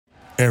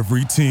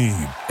Every team,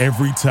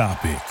 every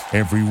topic,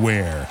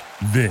 everywhere.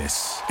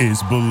 This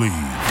is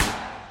Bleav.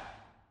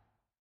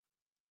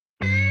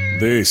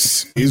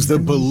 This is the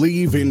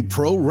Bleav in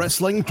Pro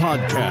Wrestling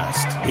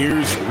podcast.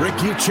 Here's Rick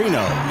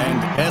Ucchino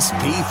and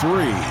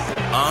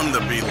SP3 on the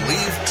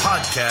Bleav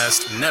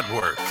Podcast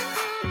Network.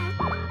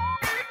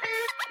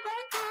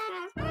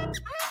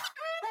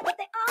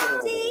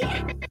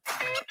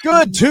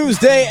 Good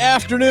Tuesday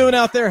afternoon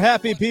out there,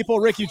 happy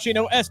people. Rick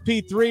Ucchino,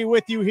 SP3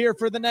 with you here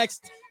for the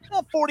next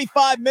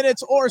 45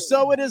 minutes or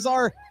so. It is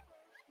our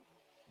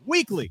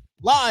weekly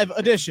live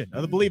edition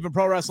of the Bleav in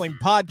Pro Wrestling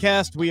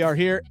podcast. We are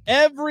here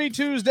every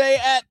Tuesday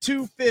at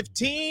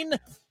 2:15.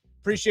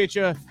 Appreciate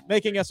you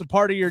making us a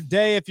part of your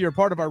day. If you're a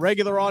part of our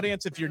regular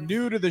audience, if you're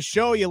new to the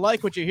show, you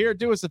like what you hear,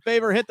 do us a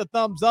favor, hit the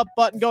thumbs up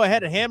button. Go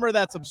ahead and hammer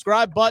that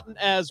subscribe button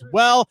as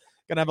well.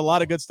 Going to have a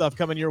lot of good stuff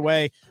coming your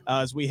way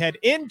as we head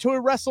into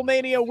a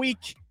WrestleMania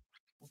week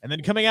and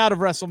then coming out of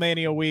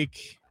WrestleMania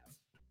week.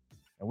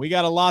 And we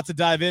got a lot to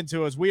dive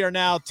into as we are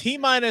now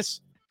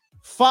T-minus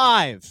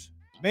 5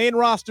 main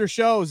roster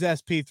shows,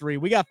 SP3.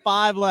 We got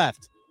 5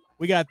 left.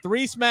 We got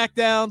 3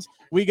 SmackDowns.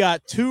 We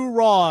got 2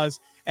 Raws.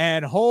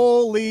 And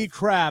holy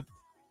crap,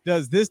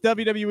 does this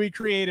WWE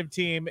creative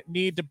team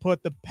need to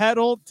put the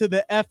pedal to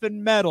the effing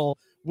metal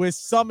with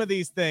some of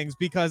these things,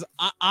 because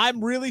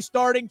I'm really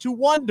starting to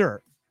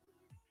wonder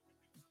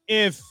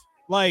if,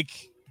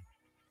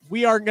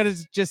 we are going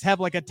to just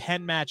have, a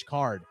 10-match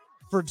card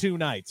for 2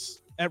 nights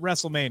at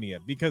WrestleMania,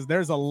 because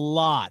there's a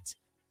lot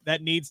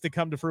that needs to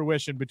come to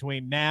fruition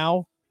between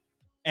now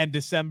and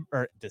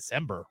December.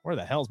 Where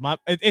the hell's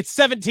it's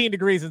 17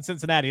 degrees in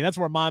Cincinnati. That's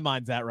where my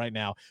mind's at right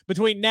now.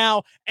 Between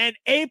now and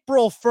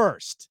April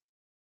 1st.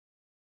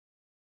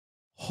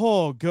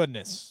 Oh,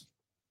 goodness.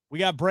 We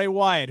got Bray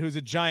Wyatt, who's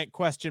a giant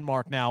question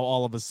mark now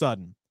all of a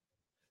sudden.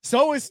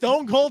 So is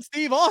Stone Cold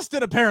Steve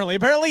Austin, apparently.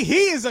 Apparently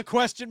he is a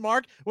question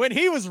mark when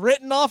he was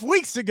written off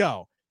weeks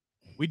ago.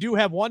 We do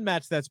have one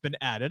match that's been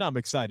added. I'm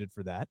excited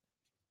for that.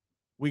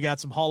 We got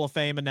some Hall of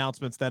Fame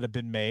announcements that have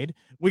been made.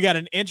 We got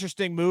an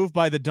interesting move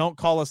by the Don't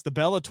Call Us the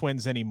Bella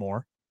Twins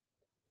anymore.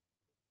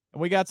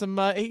 And we got some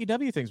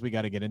AEW things we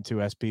got to get into,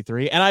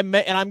 SP3. And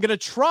I'm going to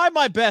try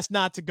my best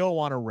not to go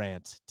on a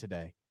rant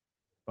today.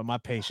 But my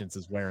patience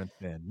is wearing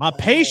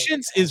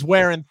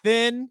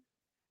thin.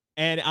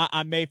 And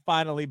I may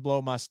finally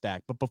blow my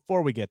stack. But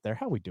before we get there,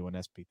 how we doing,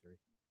 SP3?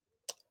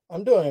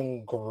 I'm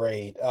doing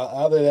great.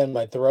 Other than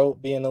my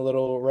throat being a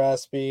little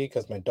raspy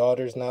because my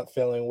daughter's not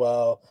feeling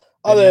well.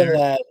 Other than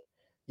that,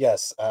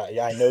 yes,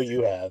 I know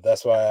you have.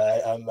 That's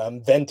why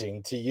I'm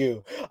venting to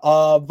you.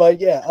 But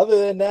yeah,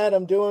 other than that,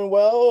 I'm doing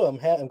well.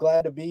 I'm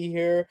glad to be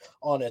here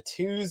on a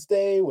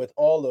Tuesday with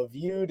all of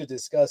you to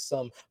discuss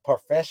some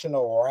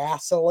professional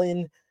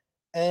wrestling.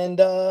 And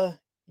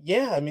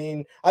yeah, I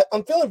mean,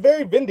 I'm feeling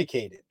very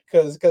vindicated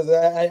because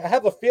I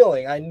have a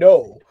feeling I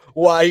know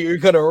why you're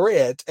gonna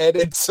rant, and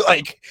it's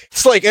like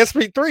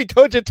SP3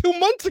 told you 2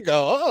 months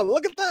ago. Oh,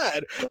 look at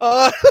that.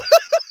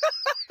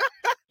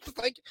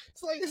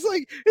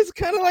 It's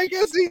kind of like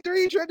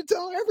SP3 trying to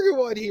tell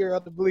everyone here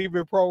on the Bleav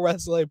in Pro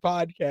Wrestling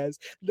podcast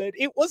that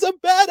it was a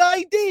bad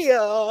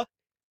idea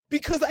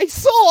because I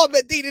saw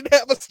that they didn't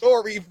have a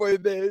story for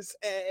this,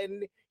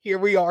 and here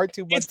we are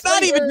 2 months It's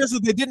not later. even just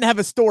that they didn't have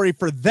a story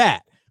for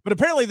that, but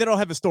apparently they don't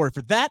have a story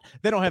for that.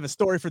 They don't have a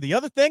story for the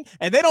other thing,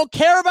 and they don't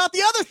care about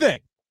the other thing.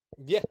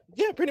 Yeah,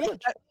 pretty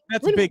much.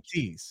 That's pretty a big much.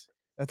 tease.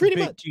 That's Pretty a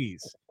big much.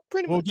 tease.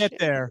 Pretty We'll much, get yeah.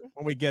 there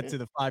when we get to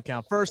the 5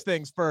 count. First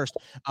things first.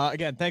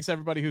 Again, thanks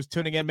everybody who's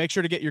tuning in. Make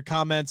sure to get your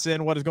comments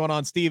in. What is going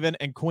on, Steven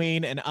and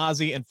Queen and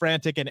Ozzy and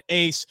Frantic and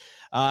Ace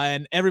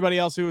and everybody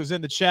else who is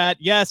in the chat.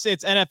 Yes,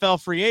 it's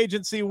NFL free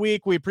agency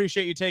week. We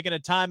appreciate you taking a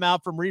time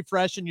out from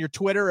refreshing your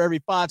Twitter every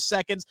 5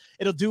 seconds.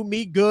 It'll do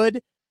me good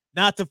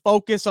not to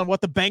focus on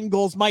what the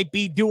Bengals might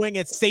be doing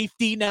at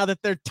safety now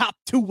that their top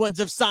 2 ones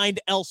have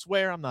signed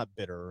elsewhere. I'm not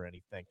bitter or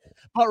anything,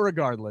 but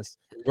regardless.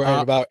 Right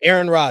about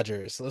Aaron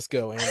Rodgers. Let's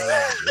go, Aaron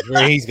Rodgers.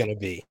 Where he's gonna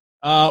be.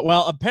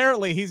 Well,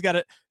 apparently he's got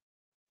it.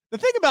 The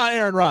thing about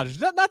Aaron Rodgers,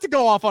 not to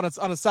go off on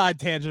a side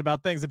tangent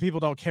about things that people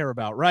don't care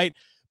about, right?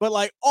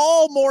 But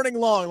all morning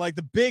long,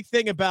 the big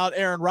thing about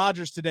Aaron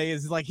Rodgers today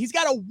is he's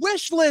got a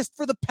wish list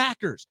for the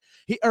Packers,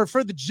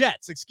 for the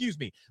Jets, excuse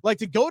me.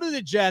 To go to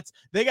the Jets,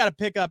 they got to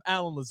pick up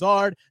Alan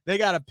Lazard. They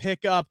got to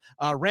pick up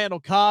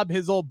Randall Cobb,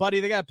 his old buddy.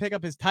 They got to pick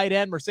up his tight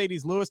end,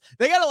 Mercedes Lewis.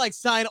 They got to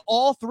sign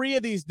all 3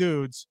 of these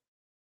dudes.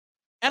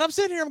 And I'm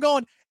sitting here, I'm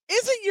going,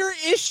 isn't your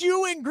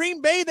issue in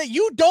Green Bay that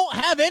you don't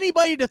have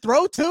anybody to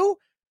throw to?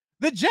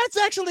 The Jets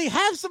actually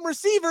have some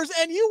receivers,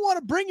 and you want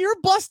to bring your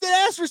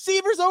busted-ass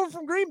receivers over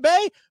from Green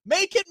Bay?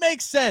 Make it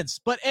make sense.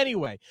 But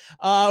anyway.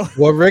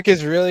 What Rick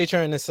is really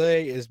trying to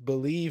say is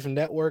Bleav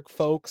Network,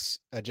 folks.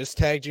 I just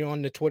tagged you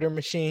on the Twitter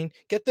machine.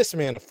 Get this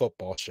man a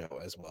football show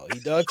as well.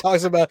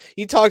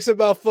 He talks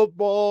about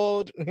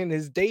football in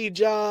his day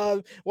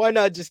job. Why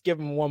not just give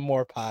him one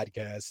more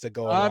podcast to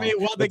go on?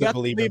 They got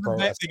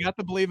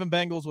the Bleav in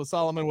Bengals with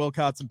Solomon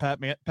Wilcots and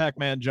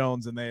Pac-Man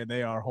Jones, and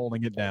they are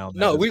holding it down.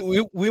 No,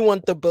 we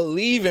want the Bleav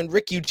in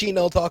Rick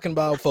Ucchino talking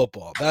about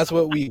football. That's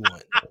what we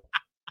want.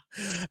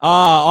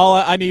 All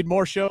I need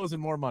more shows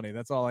and more money.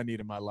 That's all I need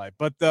in my life.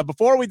 But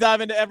before we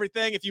dive into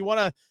everything, if you want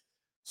to,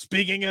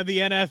 speaking of the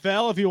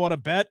NFL, if you want to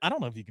bet, I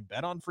don't know if you can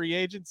bet on free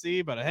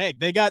agency, but hey,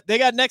 they got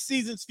next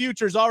season's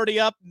futures already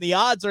up. And the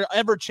odds are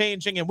ever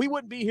changing, and we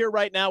wouldn't be here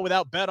right now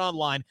without Bet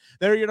Online.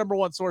 They're your number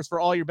one source for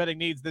all your betting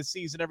needs this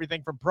season.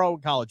 Everything from pro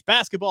and college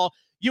basketball,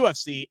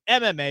 UFC,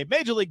 MMA,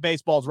 Major League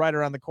Baseball's right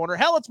around the corner.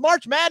 Hell, it's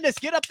March Madness.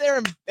 Get up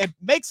there and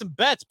make some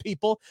bets,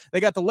 people. They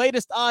got the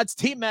latest odds,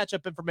 team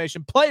matchup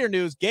information, player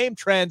news, game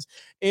trends.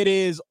 It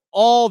is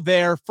all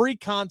there. Free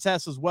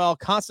contests as well.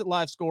 Constant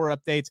live score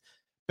updates.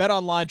 Bet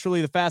Online,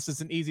 truly the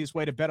fastest and easiest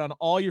way to bet on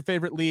all your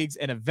favorite leagues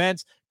and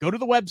events. Go to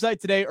the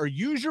website today or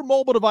use your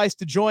mobile device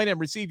to join and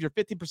receive your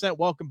 50%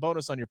 welcome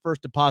bonus on your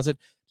first deposit.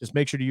 Just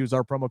make sure to use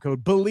our promo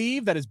code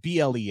Bleav, that is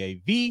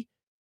BLEAV,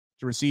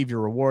 to receive your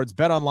rewards.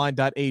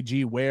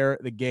 BetOnline.ag, where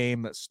the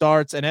game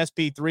starts. And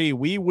SP3,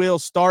 we will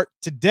start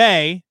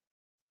today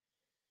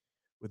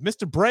with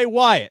Mr. Bray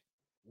Wyatt.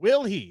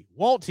 Will he?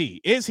 Won't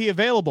he? Is he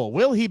available?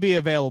 Will he be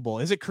available?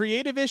 Is it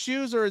creative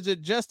issues or is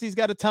it just he's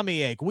got a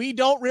tummy ache? We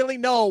don't really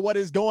know what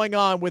is going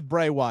on with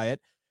Bray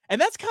Wyatt.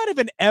 And that's kind of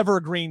an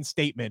evergreen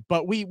statement,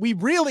 but we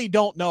really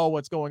don't know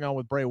what's going on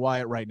with Bray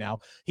Wyatt right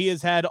now. He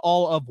has had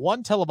all of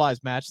one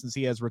televised match since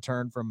he has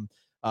returned from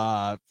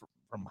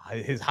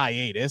his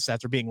hiatus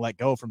after being let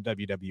go from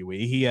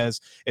WWE.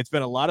 It's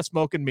been a lot of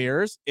smoke and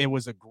mirrors. It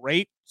was a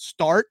great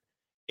start.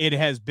 It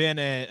has been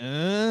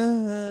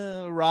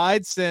a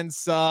ride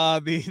since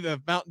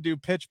the Mountain Dew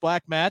Pitch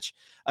Black match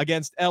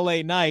against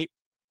LA Knight.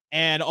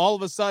 And all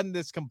of a sudden,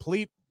 this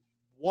complete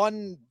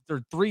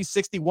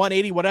 360,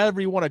 180, whatever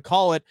you want to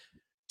call it,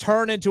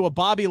 turn into a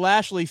Bobby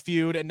Lashley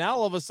feud. And now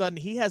all of a sudden,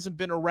 he hasn't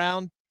been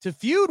around to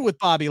feud with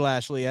Bobby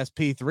Lashley,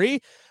 SP3.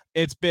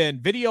 It's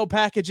been video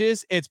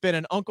packages. It's been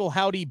an Uncle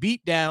Howdy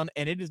beatdown.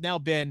 And it has now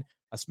been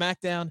a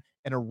SmackDown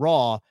and a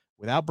Raw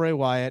without Bray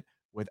Wyatt,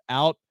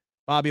 without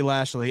Bobby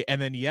Lashley. And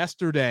then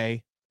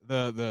yesterday,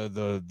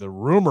 the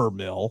rumor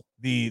mill,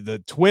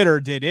 the Twitter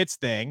did its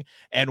thing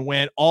and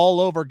went all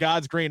over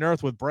God's green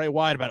earth with Bray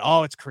Wyatt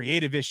about, it's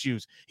creative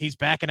issues. He's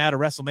backing out of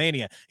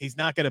WrestleMania. He's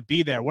not going to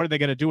be there. What are they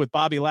going to do with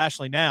Bobby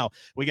Lashley now?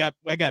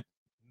 I got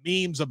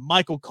memes of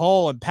Michael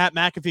Cole and Pat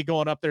McAfee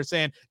going up there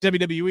saying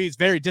WWE is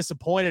very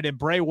disappointed in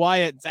Bray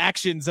Wyatt's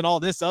actions and all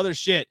this other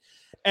shit.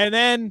 And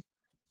then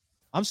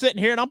I'm sitting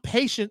here and I'm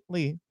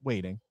patiently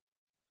waiting.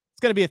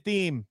 It's going to be a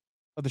theme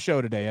of the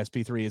show today,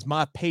 SP3, is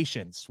my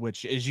patience,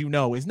 which, as you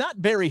know, is not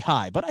very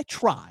high, but I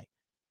try.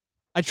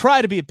 I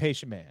try to be a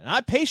patient man. And I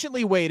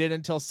patiently waited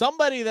until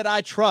somebody that I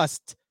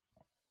trust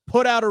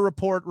put out a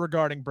report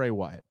regarding Bray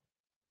Wyatt.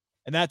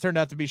 And that turned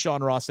out to be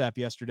Sean Ross Sapp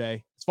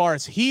yesterday. As far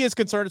as he is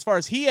concerned, as far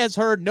as he has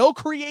heard, no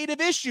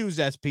creative issues,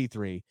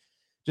 SP3.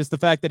 Just the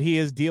fact that he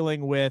is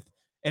dealing with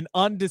an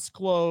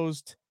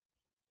undisclosed,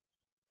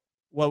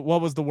 what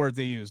was the word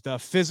they used?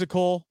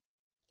 Physical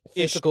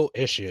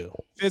issue,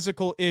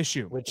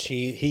 which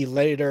he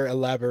later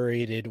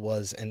elaborated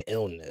was an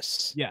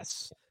illness.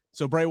 Yes.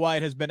 So Bray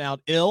Wyatt has been out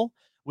ill.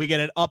 We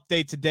get an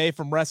update today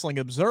from Wrestling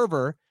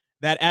Observer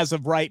that as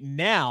of right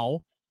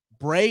now,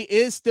 Bray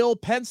is still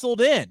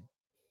penciled in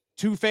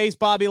to face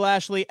Bobby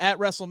Lashley at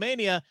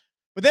WrestleMania.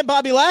 But then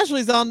Bobby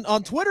Lashley's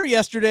on Twitter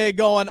yesterday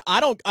going, I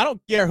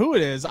don't care who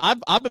it is.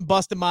 I've been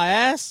busting my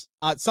ass.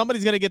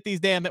 Somebody's going to get these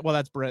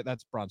that's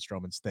Braun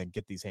Strowman's thing,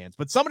 get these hands.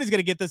 But somebody's going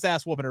to get this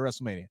ass whooping at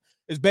WrestleMania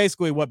is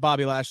basically what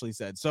Bobby Lashley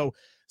said. So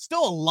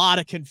still a lot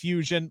of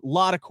confusion, a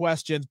lot of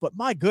questions. But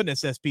my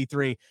goodness,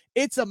 SP3,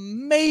 it's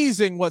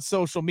amazing what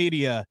social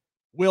media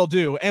will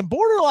do. And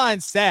borderline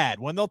sad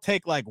when they'll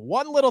take like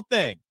one little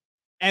thing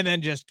and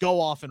then just go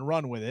off and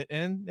run with it.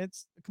 And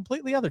it's a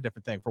completely other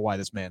different thing for why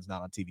this man's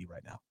not on TV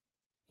right now.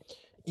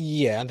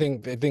 Yeah, I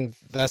think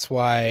that's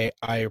why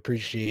I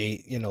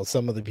appreciate,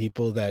 some of the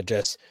people that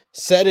just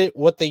said it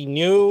what they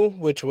knew,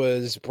 which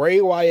was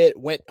Bray Wyatt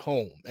went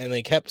home, and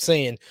they kept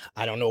saying,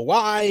 I don't know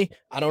why,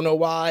 I don't know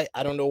why,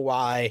 I don't know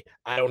why,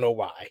 I don't know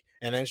why.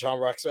 And then Sean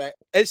Ross Sapp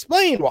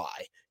explained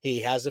why. He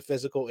has a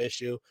physical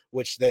issue,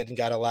 which then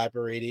got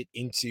elaborated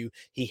into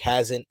he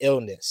has an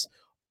illness.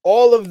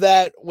 All of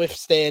that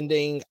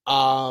withstanding,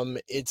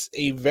 it's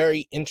a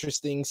very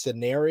interesting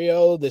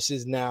scenario. This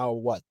is now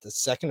the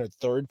second or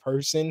third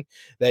person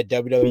that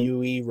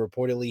WWE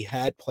reportedly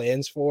had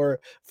plans for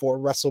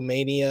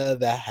WrestleMania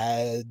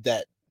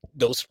that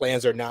those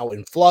plans are now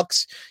in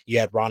flux. You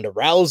had Ronda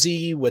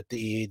Rousey with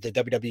the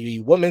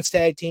WWE Women's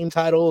Tag Team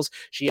titles.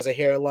 She has a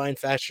hairline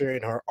fracture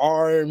in her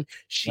arm.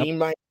 We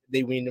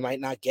might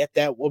not get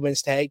that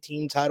women's tag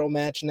team title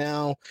match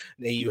now.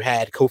 Then you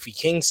had Kofi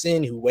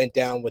Kingston, who went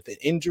down with an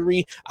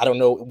injury. I don't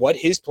know what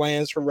his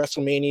plans for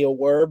WrestleMania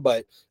were,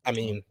 but I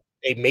mean,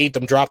 they made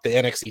them drop the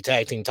NXT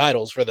tag team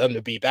titles for them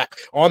to be back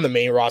on the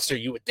main roster.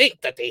 You would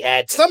think that they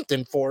had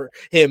something for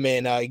him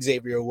and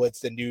Xavier Woods,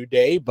 the New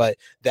Day, but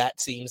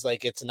that seems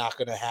like it's not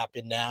going to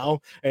happen now.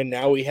 And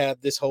now we have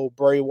this whole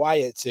Bray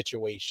Wyatt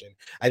situation.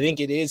 I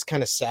think it is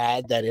kind of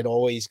sad that it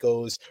always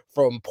goes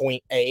from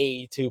point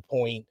A to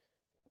point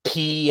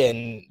P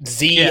and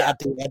Z at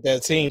the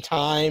same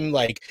time.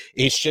 Like,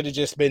 it should have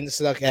just been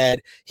stuck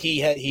at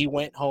he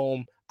went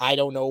home. I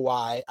don't know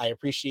why. I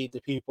appreciate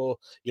the people,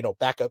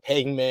 backup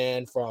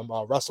Hangman from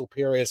Russell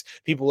Pierce,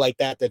 people like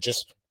that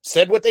just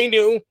said what they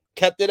knew,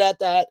 kept it at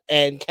that,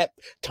 and kept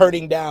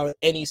turning down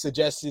any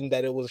suggestion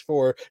that it was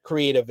for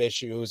creative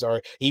issues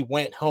or he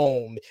went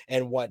home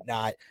and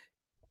whatnot.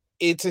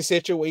 It's a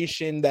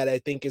situation that I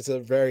think is a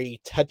very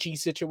touchy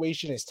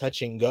situation. It's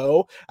touch and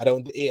go.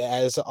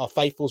 As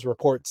Fightful's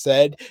report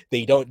said,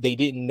 they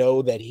didn't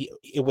know that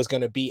it was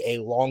going to be a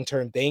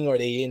long-term thing, or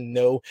they didn't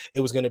know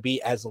it was going to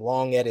be as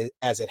long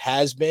as it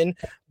has been.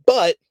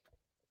 But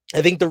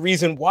I think the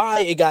reason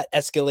why it got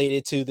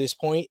escalated to this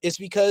point is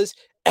because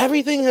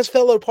everything has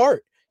fell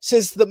apart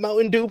since the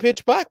Mountain Dew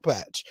pitch black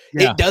patch.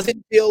 Yeah. It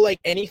doesn't feel like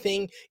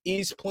anything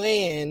is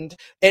planned,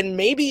 and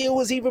maybe it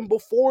was even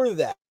before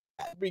that.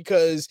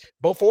 Because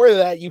before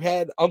that, you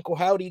had Uncle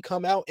Howdy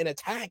come out and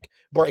attack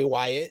Bray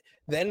Wyatt.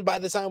 Then by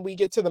the time we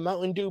get to the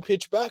Mountain Dew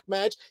pitch black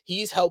match,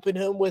 he's helping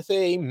him with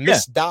a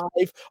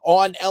misdive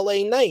on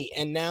LA Knight,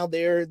 and now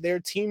they're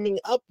teaming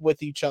up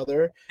with each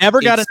other.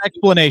 Never got an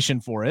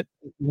explanation for it.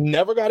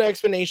 Never got an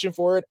explanation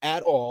for it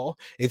at all.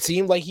 It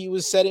seemed like he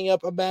was setting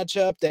up a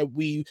matchup that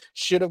we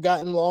should have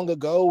gotten long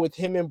ago with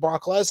him and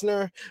Brock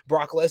Lesnar.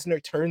 Brock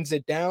Lesnar turns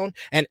it down,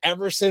 and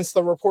ever since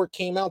the report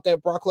came out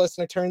that Brock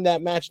Lesnar turned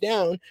that match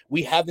down,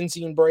 we haven't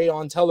seen Bray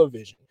on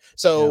television.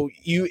 So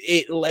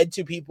it led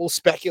to people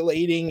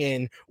speculating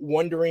and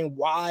wondering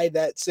why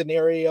that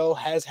scenario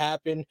has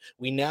happened.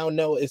 We now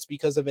know it's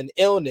because of an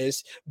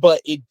illness,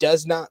 but it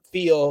does not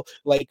feel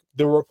like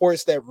the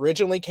reports that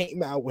originally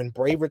came out when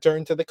Bray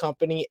returned to the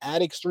company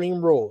at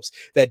Extreme Rules,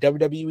 that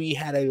WWE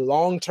had a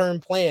long-term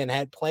plan,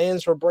 had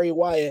plans for Bray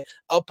Wyatt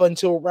up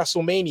until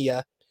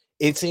WrestleMania.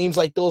 It seems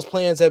like those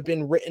plans have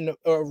been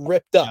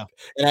ripped up.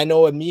 And I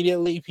know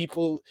immediately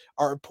people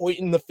are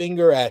pointing the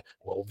finger at,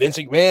 well, Vince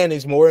McMahon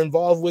is more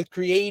involved with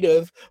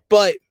creative,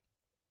 but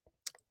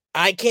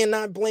I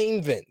cannot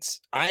blame Vince.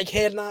 I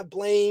cannot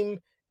blame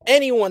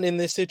anyone in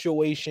this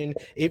situation.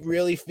 It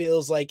really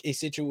feels like a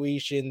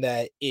situation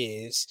that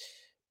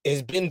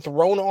has been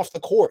thrown off the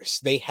course.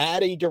 They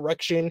had a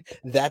direction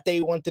that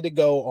they wanted to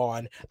go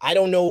on. I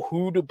don't know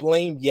who to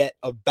blame yet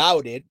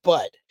about it,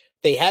 but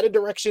they had a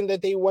direction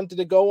that they wanted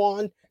to go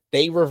on.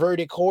 They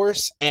reverted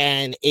course,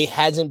 and it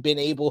hasn't been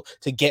able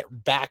to get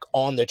back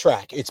on the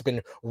track. It's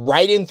been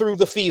riding through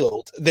the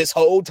field this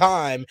whole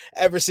time,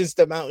 ever since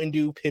the Mountain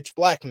Dew pitch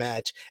black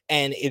match.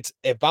 And it's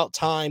about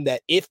time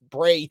that if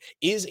Bray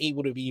is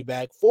able to be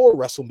back for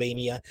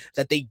WrestleMania,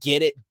 that they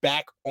get it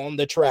back on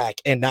the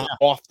track and not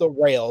off the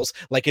rails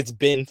like it's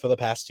been for the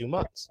past 2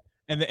 months.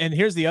 And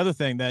here's the other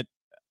thing that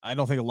I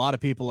don't think a lot of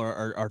people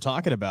are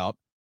talking about.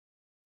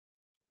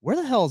 Where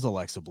the hell is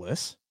Alexa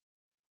Bliss?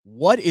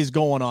 What is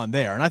going on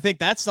there? And I think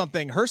that's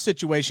something, her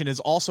situation is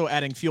also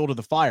adding fuel to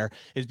the fire,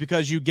 is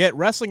because you get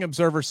Wrestling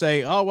Observer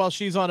say, oh, well,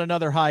 she's on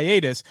another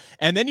hiatus.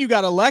 And then you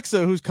got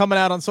Alexa who's coming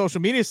out on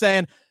social media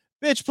saying,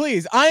 bitch,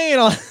 please, I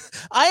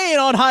ain't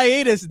on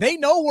hiatus. They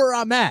know where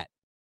I'm at.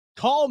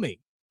 Call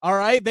me. All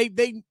right.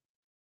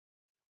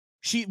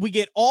 We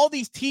get all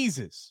these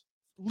teases,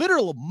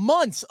 literal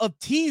months of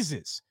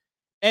teases,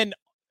 and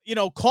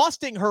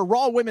costing her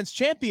Raw Women's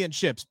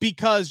Championships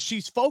because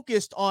she's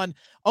focused on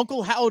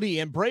Uncle Howdy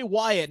and Bray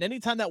Wyatt. And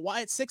anytime that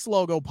Wyatt 6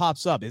 logo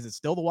pops up, is it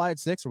still the Wyatt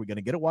 6? Are we going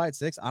to get a Wyatt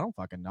 6? I don't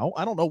fucking know.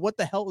 I don't know what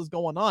the hell is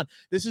going on.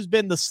 This has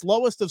been the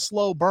slowest of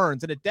slow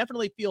burns, and it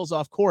definitely feels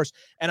off course.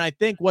 And I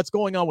think what's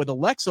going on with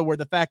Alexa, where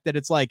the fact that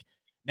it's like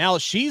now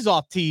she's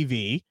off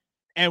TV,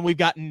 and we've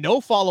gotten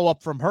no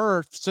follow-up from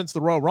her since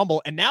the Royal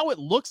Rumble. And now it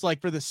looks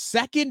like for the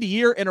second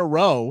year in a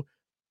row,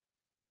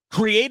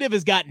 creative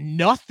has got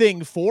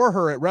nothing for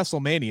her at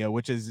WrestleMania,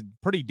 which is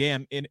pretty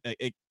damn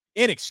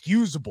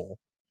inexcusable.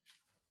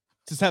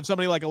 Just have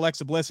somebody like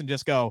Alexa Bliss and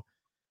just go,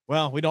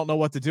 well, we don't know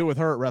what to do with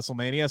her at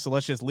WrestleMania, so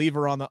let's just leave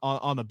her on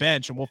the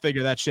bench and we'll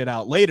figure that shit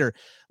out later.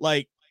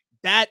 Like,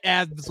 that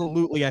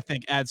absolutely, I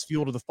think, adds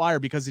fuel to the fire,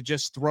 because it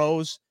just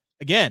throws,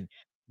 again,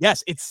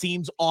 yes, it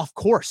seems off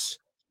course,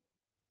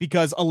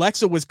 because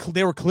Alexa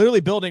they were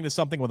clearly building to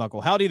something with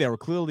Uncle Howdy. They were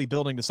clearly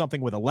building to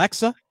something with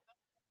Alexa.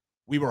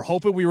 We were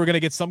hoping we were going to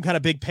get some kind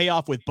of big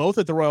payoff with both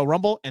at the Royal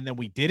Rumble, and then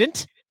we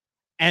didn't.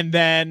 And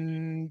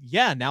then,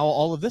 now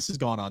all of this has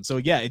gone on. So,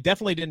 it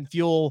definitely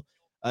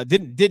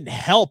didn't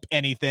help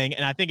anything.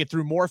 And I think it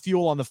threw more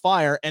fuel on the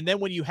fire. And then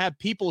when you have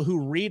people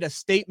who read a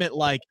statement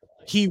like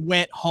he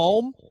went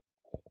home,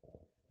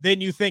 then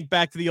you think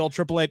back to the old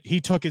Triple H, he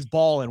took his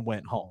ball and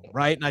went home,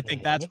 right? And I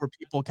think that's where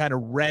people kind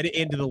of read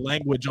into the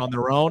language on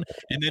their own.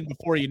 And then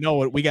before you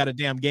know it, we got a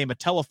damn game of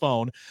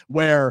telephone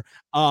where,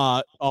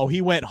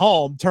 he went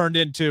home turned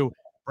into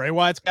Bray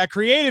Wyatt's got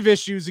creative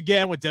issues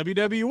again with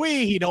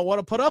WWE. He don't want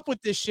to put up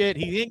with this shit.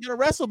 He ain't going to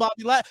wrestle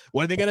Bobby Lashley.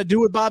 What are they going to do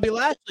with Bobby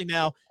Lashley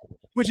now?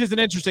 Which is an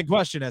interesting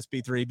question,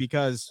 SP3,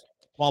 because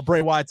while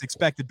Bray Wyatt's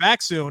expected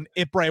back soon,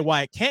 if Bray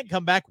Wyatt can't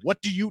come back,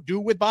 what do you do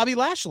with Bobby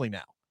Lashley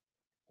now?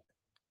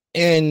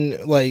 And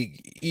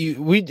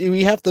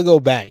we have to go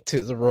back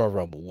to the Royal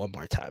Rumble one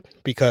more time,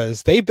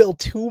 because they built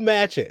 2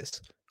 matches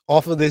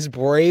off of this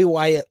Bray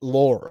Wyatt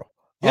lore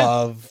Yeah.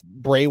 of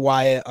Bray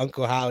Wyatt,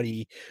 Uncle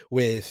Howdy,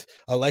 with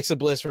Alexa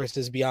Bliss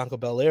versus Bianca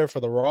Belair for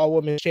the Raw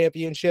Women's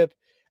Championship,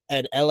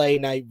 and LA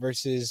Knight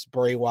versus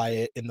Bray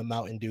Wyatt in the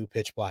Mountain Dew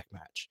Pitch Black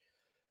match.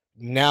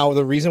 Now,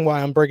 the reason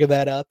why I'm bringing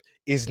that up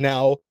is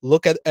now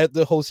look at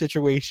the whole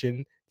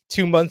situation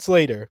 2 months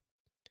later.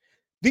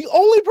 The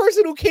only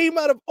person who came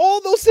out of all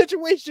those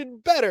situations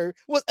better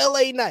was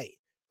LA Knight,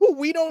 who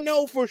we don't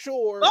know for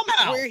sure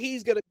Somehow. where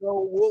he's gonna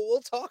go.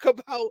 We'll talk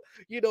about,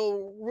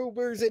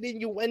 rumors and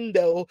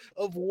innuendo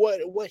of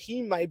what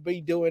he might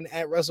be doing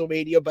at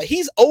WrestleMania, but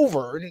he's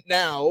over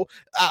now,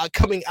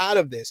 coming out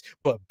of this.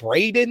 But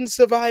Bray didn't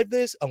survive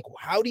this. Uncle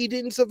Howdy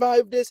didn't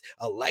survive this.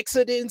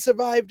 Alexa didn't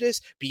survive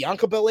this.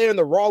 Bianca Belair in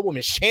the Raw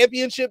Women's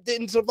Championship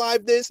didn't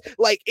survive this.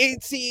 Like,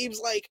 it seems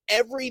like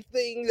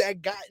everything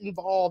that got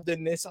involved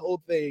in this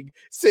whole thing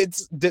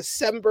since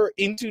December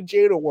into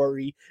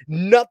January,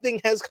 nothing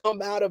has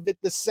come out of it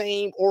the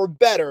same or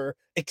better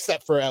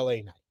except for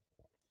LA Knight.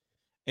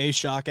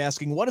 A-Shock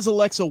asking, what does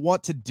Alexa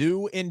want to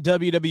do in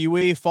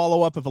WWE?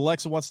 Follow up, if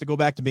Alexa wants to go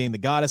back to being the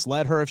goddess,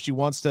 let her. If she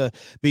wants to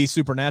be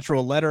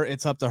supernatural, let her.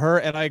 It's up to her.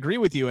 And I agree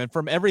with you. And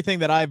from everything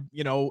that I've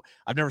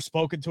never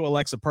spoken to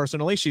Alexa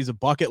personally. She's a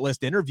bucket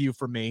list interview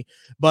for me.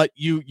 But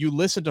you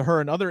listen to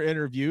her in other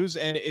interviews,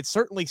 and it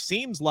certainly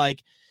seems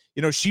like,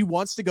 she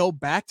wants to go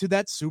back to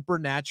that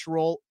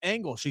supernatural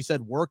angle. She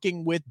said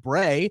working with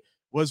Bray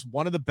was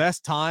one of the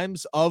best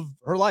times of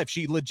her life.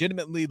 She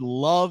legitimately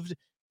loved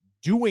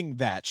doing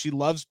that. She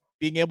loves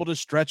being able to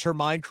stretch her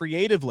mind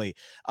creatively.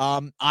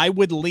 I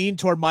would lean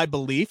toward my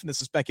belief, and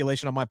this is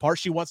speculation on my part,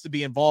 she wants to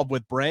be involved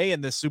with Bray in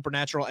this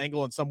supernatural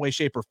angle in some way,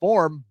 shape, or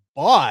form,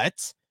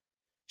 but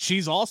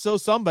she's also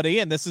somebody,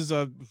 and this is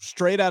a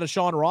straight out of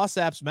Sean Ross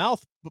Sapp's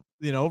mouth,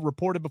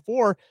 reported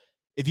before,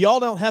 if y'all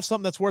don't have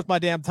something that's worth my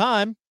damn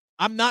time,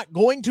 I'm not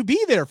going to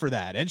be there for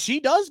that. And she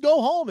does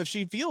go home if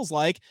she feels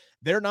like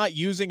they're not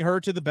using her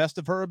to the best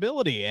of her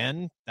ability.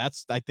 And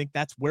I think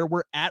that's where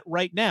we're at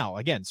right now.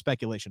 Again,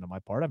 speculation on my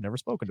part. I've never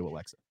spoken to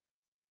Alexa.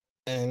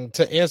 And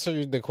to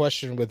answer the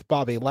question with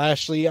Bobby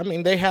Lashley, I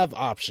mean, they have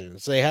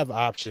options. They have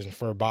options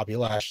for Bobby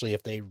Lashley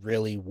if they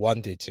really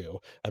wanted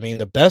to. I mean,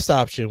 the best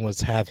option was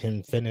have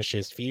him finish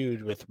his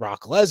feud with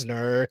Brock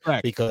Lesnar,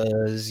 Correct.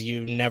 because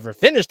you never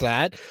finished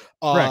that.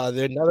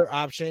 Another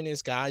option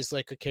is guys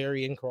like a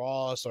Karrion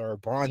Kross or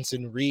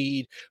Bronson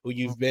Reed, who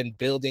you've been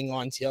building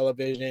on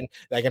television,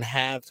 that can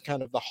have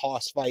kind of the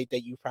hoss fight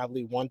that you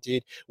probably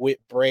wanted with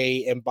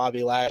Bray and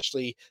Bobby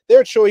Lashley.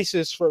 They're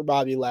choices for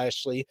Bobby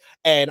Lashley.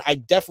 And I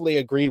definitely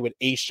agree with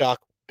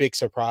A-Shock. Big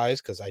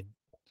surprise, because I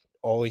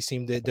always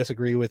seem to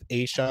disagree with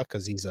A-Shock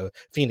because he's a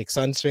Phoenix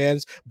Suns fan,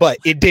 but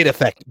it did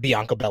affect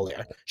Bianca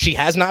Belair. She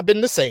has not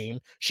been the same.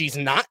 She's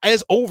not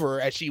as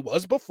over as she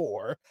was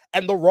before.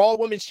 And the Raw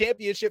Women's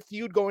Championship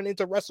feud going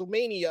into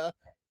WrestleMania,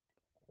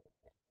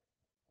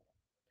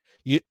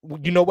 you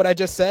know what I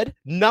just said?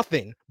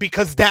 Nothing,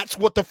 because that's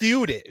what the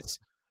feud is.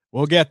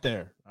 We'll get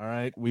there. All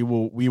right. We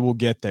will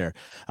get there.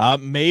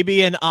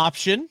 Maybe an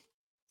option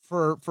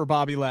for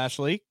Bobby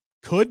Lashley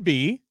could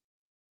be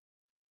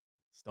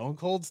Stone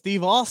Cold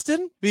Steve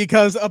Austin,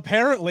 because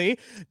apparently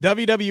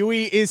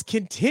WWE is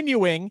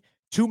continuing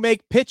to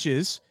make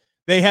pitches.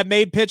 They have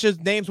made pitches,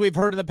 names we've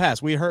heard in the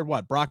past. We heard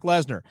Brock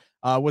Lesnar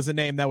was a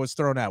name that was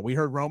thrown out. We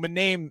heard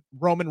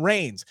Roman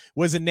Reigns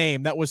was a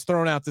name that was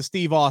thrown out to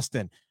Steve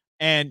Austin,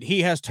 and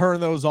he has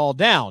turned those all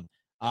down.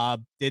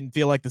 Didn't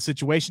feel like the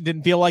situation,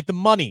 didn't feel like the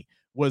money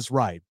was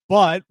right.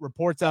 But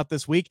reports out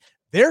this week,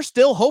 they're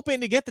still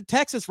hoping to get the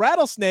Texas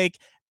Rattlesnake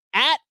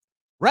at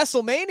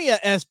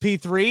WrestleMania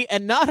SP3.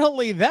 And not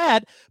only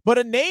that, but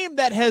a name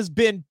that has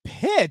been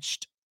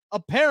pitched,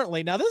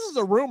 apparently. Now, this is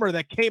a rumor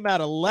that came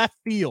out of left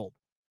field,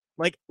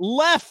 like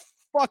left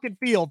fucking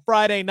field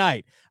Friday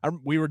night.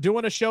 We were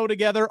doing a show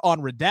together on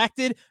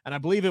Redacted, and I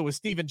believe it was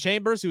Steven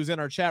Chambers, who's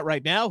in our chat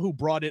right now, who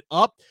brought it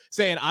up,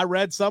 saying, I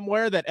read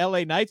somewhere that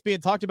LA Knight's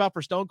being talked about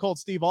for Stone Cold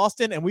Steve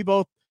Austin, and we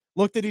both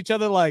looked at each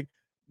other like,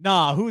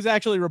 nah, who's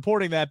actually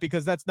reporting that?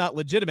 Because that's not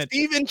legitimate.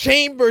 Steven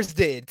Chambers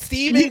did.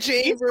 Steven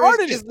Chambers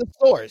is the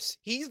source.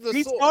 He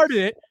started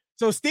it.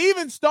 So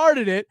Steven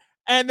started it.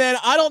 And then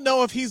I don't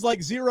know if he's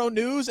like zero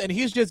news and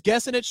he's just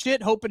guessing at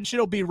shit, hoping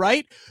shit'll be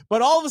right.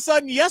 But all of a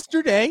sudden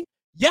yesterday,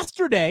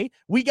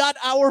 we got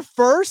our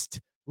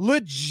first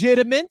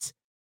legitimate,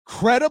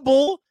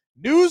 credible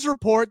news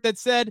report that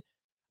said,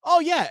 oh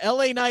yeah,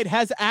 LA Knight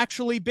has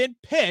actually been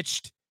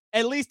pitched.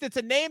 At least it's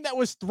a name that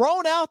was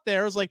thrown out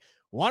there. It's like,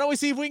 why don't we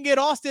see if we can get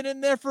Austin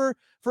in there for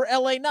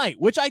LA Knight,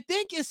 which I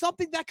think is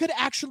something that could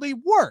actually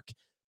work,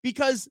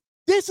 because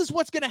this is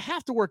what's going to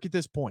have to work at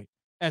this point,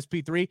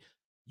 SP3.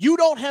 You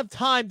don't have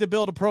time to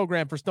build a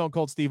program for Stone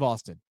Cold Steve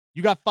Austin.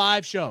 You got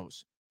 5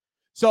 shows.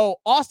 So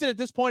Austin at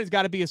this point has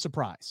got to be a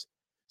surprise.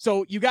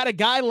 So you got a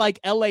guy like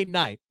LA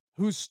Knight,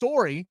 whose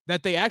story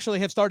that they actually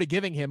have started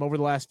giving him over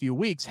the last few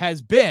weeks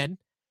has been,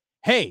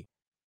 hey,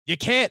 you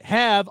can't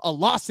have a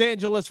Los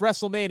Angeles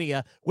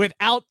WrestleMania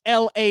without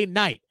LA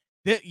Knight.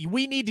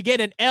 We need to get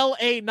an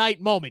LA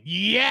Knight moment.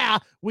 Yeah,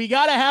 we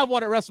got to have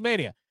one at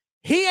WrestleMania.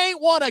 He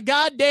ain't won a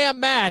goddamn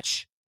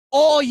match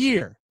all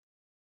year.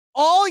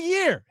 All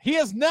year. He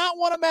has not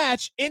won a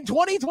match in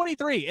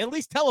 2023, at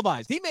least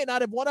televised. He may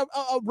not have won a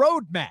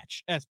road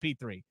match,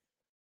 SP3.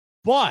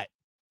 But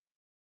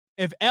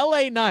if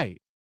LA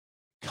Knight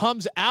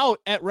comes out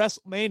at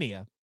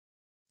WrestleMania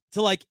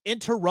to like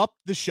interrupt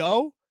the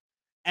show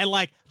and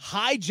like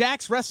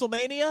hijacks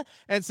WrestleMania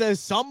and says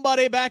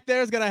somebody back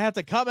there is going to have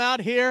to come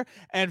out here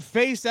and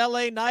face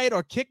LA Knight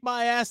or kick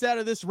my ass out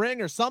of this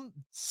ring or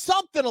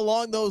something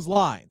along those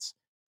lines.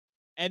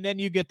 And then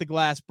you get the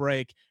glass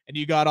break and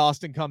you got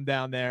Austin come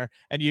down there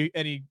and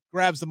he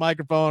grabs the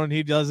microphone and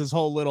he does his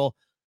whole little,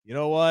 you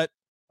know what?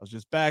 I was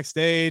just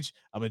backstage.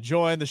 I'm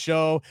enjoying the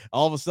show.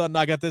 All of a sudden,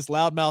 I got this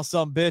loudmouth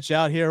some bitch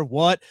out here.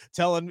 What?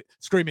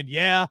 Screaming,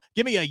 yeah.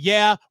 Give me a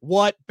yeah.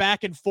 What?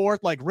 Back and forth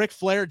like Ric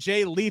Flair,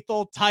 Jay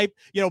Lethal type,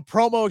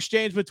 promo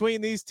exchange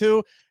between these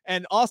two.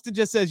 And Austin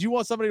just says, you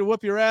want somebody to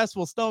whip your ass?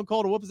 Well, Stone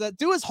Cold to whip his ass.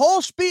 Do his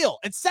whole spiel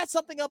and set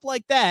something up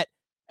like that.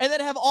 And then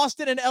have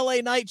Austin and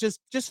LA Knight just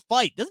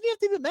fight. Doesn't have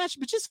to be a match,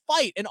 but just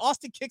fight. And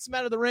Austin kicks him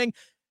out of the ring,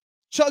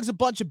 chugs a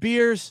bunch of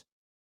beers.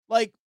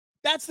 Like,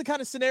 that's the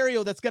kind of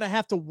scenario that's going to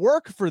have to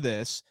work for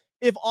this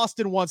if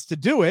Austin wants to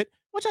do it,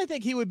 which I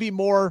think he would be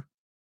more,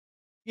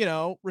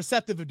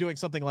 receptive of doing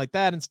something like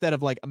that instead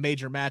of like a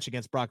major match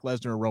against Brock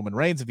Lesnar or Roman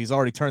Reigns if he's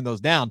already turned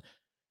those down.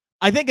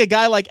 I think a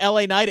guy like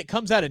LA Knight, it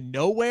comes out of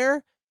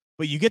nowhere,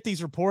 but you get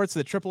these reports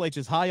that Triple H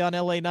is high on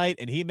LA Knight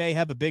and he may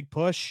have a big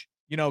push,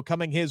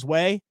 coming his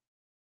way.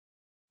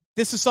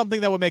 This is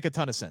something that would make a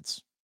ton of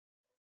sense.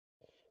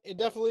 It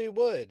definitely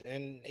would.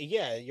 And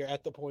yeah, you're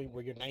at the point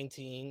where you're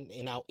 19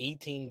 and now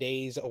 18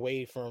 days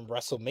away from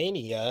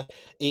WrestleMania.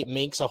 It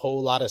makes a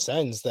whole lot of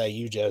sense that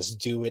you just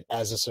do it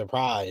as a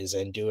surprise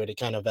and do it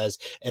kind of as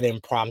an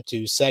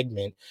impromptu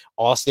segment.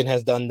 Austin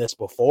has done this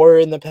before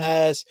in the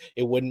past.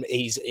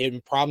 He's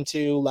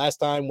impromptu. Last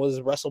time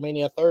was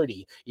WrestleMania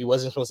 30. He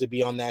wasn't supposed to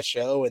be on that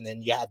show. And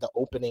then you had the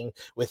opening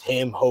with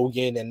him,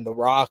 Hogan, and The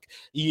Rock.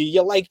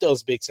 You like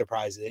those big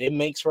surprises. It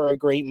makes for a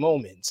great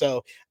moment.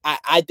 So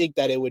I think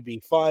that it would be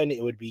fun.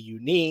 It would be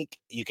unique.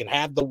 You can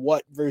have the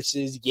what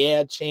versus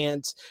yeah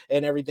chance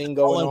and everything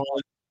going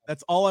on.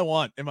 That's all I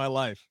want in my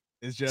life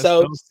is just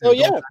so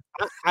yeah.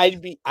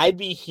 I'd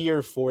be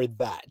here for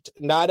that.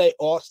 Not a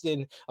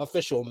Austin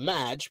official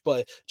match,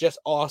 but just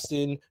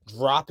Austin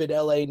dropping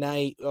LA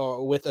Knight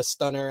with a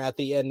stunner at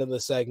the end of the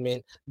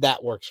segment.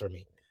 That works for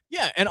me.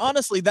 Yeah, and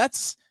honestly,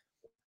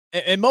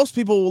 and most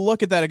people will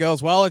look at that and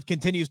goes, well, it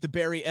continues to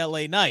bury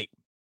LA Knight.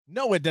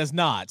 No, it does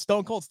not.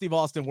 Stone Cold Steve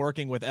Austin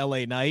working with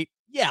LA Knight.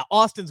 Yeah,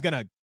 Austin's going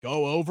to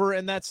go over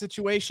in that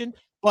situation,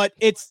 but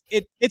it's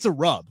a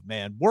rub,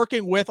 man.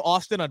 Working with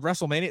Austin on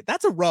WrestleMania,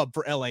 that's a rub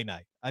for LA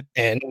Knight.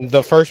 And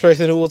the first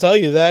person who will tell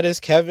you that is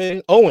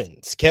Kevin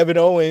Owens. Kevin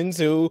Owens,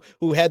 who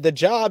had the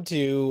job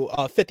to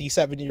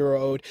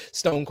 57-year-old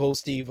Stone Cold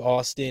Steve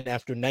Austin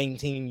after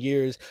 19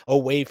 years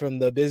away from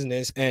the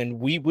business. And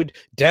we would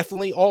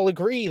definitely all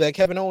agree that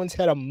Kevin Owens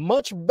had a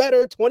much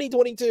better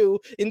 2022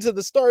 into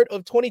the start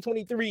of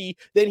 2023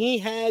 than he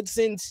had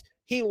since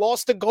he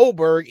lost to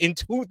Goldberg in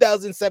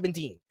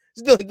 2017.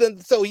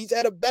 So he's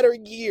had a better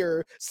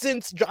year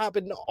since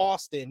dropping to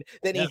Austin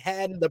than he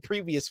had in the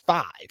previous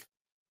 5.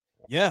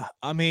 Yeah,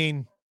 I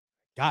mean,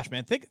 gosh,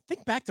 man, think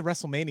back to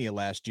WrestleMania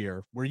last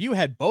year where you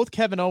had both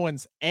Kevin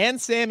Owens and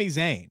Sami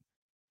Zayn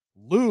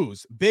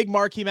lose big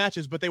marquee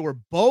matches, but they were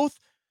both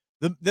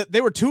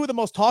they were two of the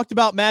most talked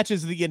about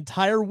matches of the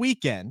entire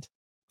weekend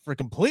for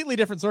completely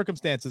different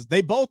circumstances.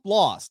 They both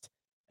lost,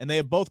 and they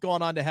have both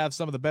gone on to have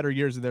some of the better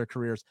years of their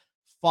careers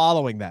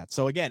following that.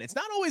 So again, it's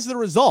not always the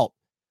result,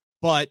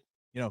 but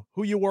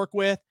who you work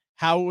with,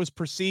 how it was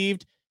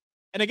perceived.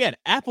 And again,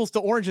 apples to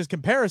oranges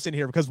comparison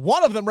here because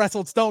one of them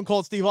wrestled Stone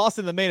Cold Steve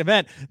Austin in the main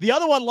event. The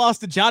other one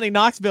lost to Johnny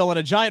Knoxville in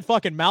a giant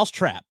fucking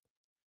mousetrap.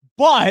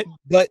 But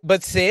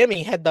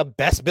Sammy had the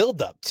best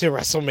build-up to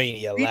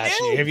WrestleMania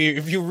last year.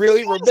 If you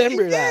really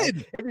remember that,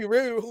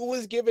 who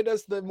was giving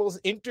us the most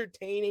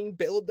entertaining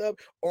build-up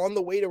on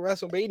the way to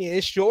WrestleMania,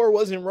 it sure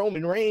wasn't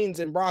Roman Reigns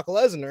and Brock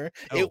Lesnar.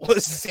 Oh. It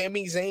was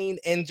Sami Zayn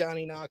and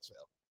Johnny Knoxville.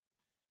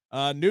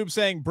 Noob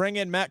saying, bring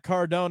in Matt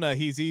Cardona.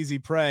 He's easy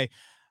prey.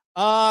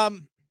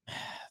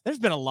 There's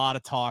been a lot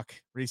of talk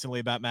recently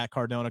about Matt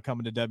Cardona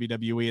coming to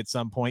WWE at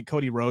some point.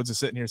 Cody Rhodes is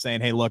sitting here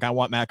saying, hey, look, I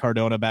want Matt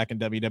Cardona back in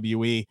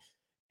WWE.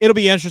 It'll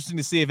be interesting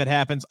to see if it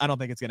happens. I don't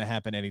think it's going to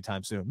happen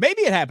anytime soon.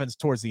 Maybe it happens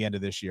towards the end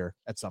of this year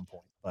at some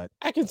point, but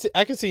I can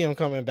see him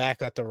coming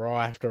back at the Raw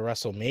after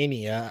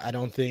WrestleMania. I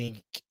don't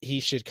think he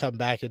should come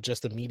back and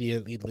just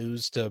immediately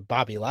lose to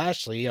Bobby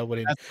Lashley. I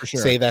wouldn't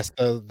say that's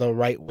the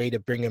right way to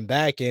bring him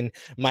back. And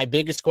my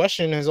biggest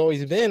question has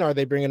always been, are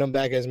they bringing him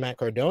back as Matt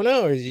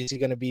Cardona or is he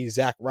going to be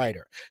Zack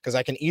Ryder? Because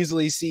I can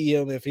easily see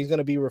him, if he's going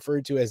to be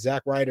referred to as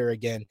Zack Ryder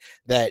again,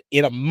 that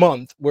in a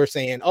month we're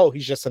saying, oh,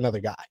 he's just another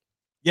guy.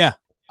 Yeah.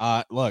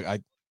 Look,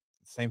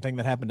 same thing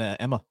that happened to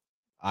Emma.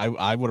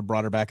 I would have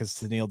brought her back as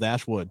Tennille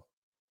Dashwood,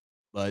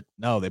 but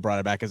no, they brought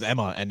her back as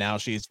Emma, and now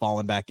she's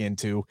fallen back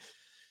into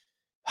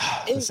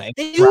the same.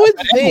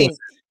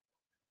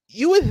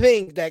 You would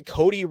think that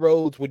Cody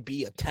Rhodes would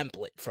be a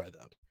template for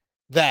them.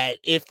 that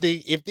if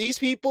these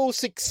people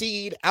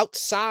succeed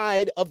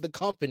outside of the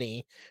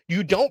company,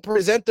 you don't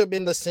present them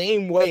in the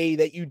same way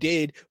that you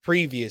did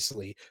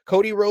previously.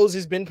 Cody Rhodes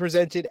has been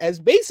presented as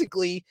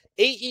basically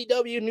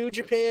AEW New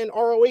Japan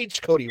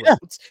ROH Cody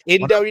Rhodes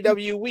in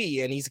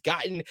WWE, and he's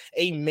gotten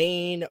a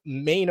main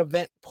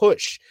event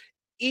push.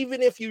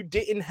 Even if you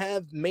didn't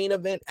have main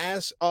event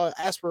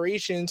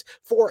aspirations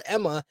for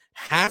Emma,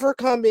 have her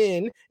come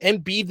in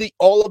and be the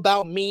all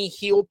about me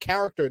heel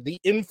character,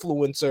 the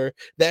influencer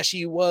that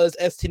she was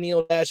as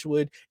Tenille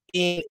Dashwood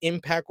in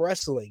Impact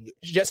Wrestling.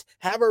 Just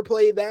have her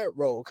play that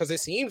role, because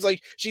it seems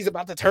like she's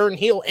about to turn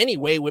heel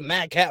anyway with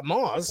Madcap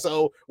Moss.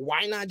 So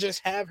why not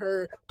just have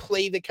her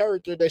play the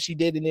character that she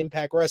did in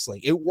Impact Wrestling?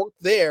 It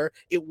worked there.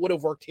 It would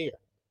have worked here.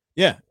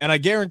 Yeah, and I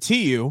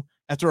guarantee you,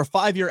 after a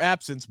 5-year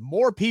absence,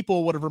 more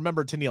people would have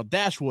remembered Tenille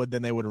Dashwood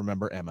than they would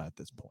remember Emma at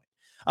this point.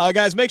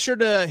 Guys, make sure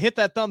to hit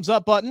that thumbs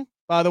up button.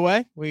 By the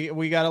way,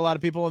 we got a lot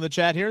of people in the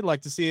chat here.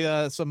 Like to see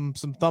some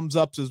thumbs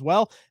ups as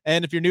well.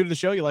 And if you're new to the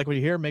show, you like what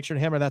you hear, make sure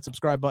to hammer that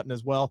subscribe button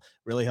as well.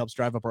 Really helps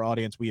drive up our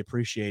audience. We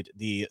appreciate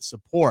the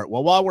support.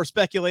 Well, while we're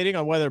speculating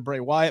on whether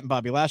Bray Wyatt and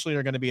Bobby Lashley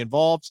are going to be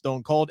involved,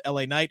 Stone Cold,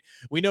 LA Knight,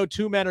 we know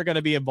 2 men are going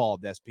to be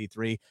involved,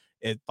 SP3.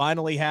 It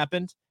finally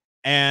happened,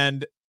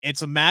 and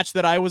it's a match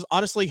that I was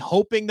honestly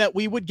hoping that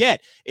we would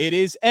get. It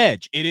is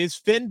Edge. It is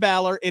Finn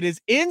Balor. It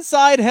is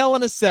inside Hell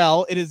in a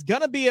Cell. It is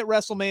going to be at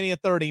WrestleMania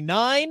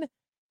 39.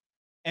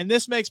 And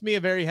this makes me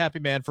a very happy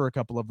man for a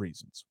couple of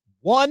reasons.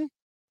 One,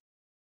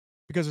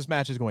 because this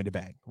match is going to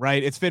bang,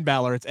 right? It's Finn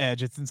Balor. It's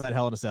Edge. It's inside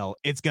Hell in a Cell.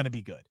 It's going to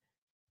be good.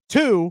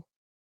 2,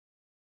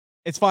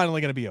 it's finally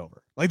going to be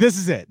over. Like, this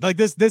is it. Like,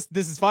 this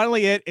is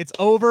finally it. It's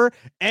over.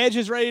 Edge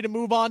is ready to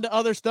move on to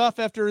other stuff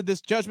after this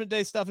Judgment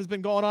Day stuff has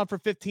been going on for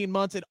 15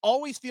 months. It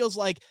always feels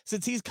like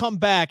since he's come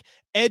back,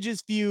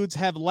 Edge's feuds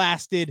have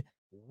lasted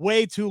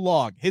way too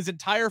long. His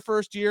entire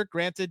first year,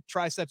 granted,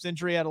 triceps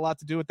injury had a lot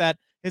to do with that.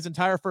 His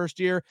entire first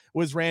year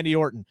was Randy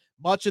Orton.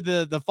 Much of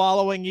the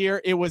following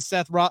year, it was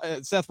Seth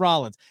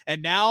Rollins.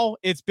 And now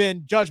it's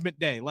been Judgment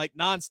Day, like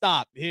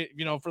nonstop,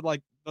 for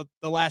like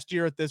the last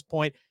year at this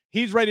point.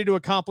 He's ready to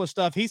accomplish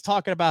stuff. He's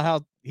talking about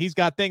how he's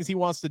got things he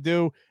wants to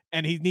do,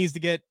 and he needs to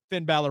get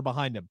Finn Balor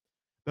behind him.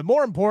 But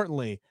more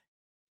importantly,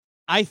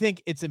 I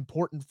think it's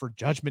important for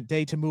Judgment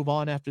Day to move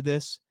on after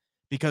this,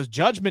 because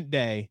Judgment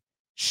Day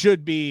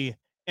should be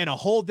in a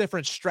whole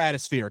different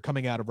stratosphere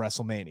coming out of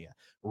WrestleMania.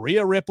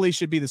 Rhea Ripley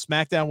should be the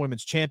SmackDown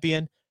Women's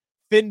Champion.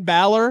 Finn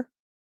Balor,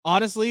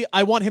 honestly,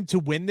 I want him to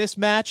win this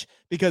match,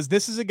 because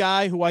this is a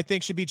guy who I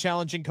think should be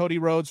challenging Cody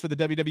Rhodes for the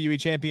WWE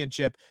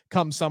Championship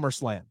come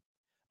SummerSlam.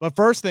 But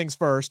first things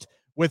first,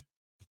 with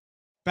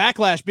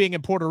Backlash being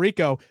in Puerto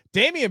Rico,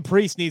 Damian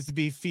Priest needs to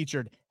be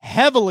featured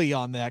heavily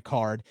on that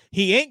card.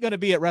 He ain't going to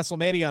be at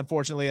WrestleMania,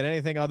 unfortunately, at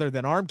anything other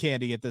than arm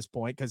candy at this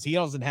point, because he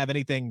doesn't have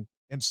anything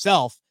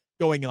himself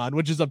going on,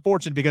 which is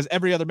unfortunate because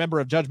every other member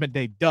of Judgment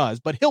Day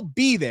does. But he'll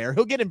be there.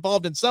 He'll get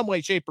involved in some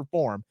way, shape, or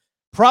form.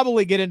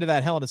 Probably get into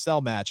that Hell in a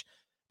Cell match.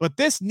 But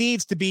this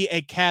needs to be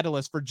a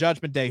catalyst for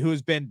Judgment Day, who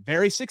has been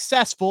very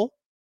successful,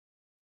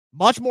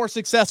 much more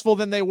successful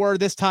than they were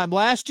this time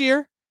last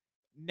year.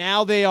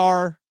 Now they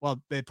are,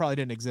 well, they probably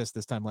didn't exist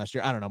this time last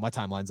year. I don't know. My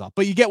timeline's off.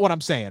 But you get what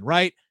I'm saying,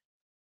 right?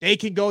 They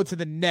can go to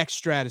the next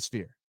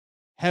stratosphere,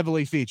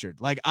 heavily featured.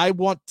 Like, I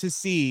want to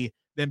see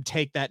them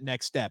take that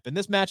next step. And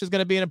this match is going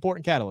to be an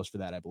important catalyst for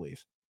that, I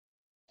believe.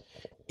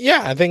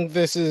 Yeah, I think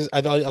this is. I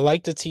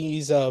like the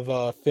tease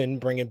of Finn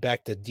bringing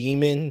back the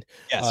demon,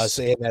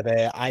 saying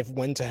that I've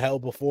went to hell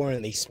before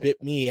and they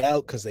spit me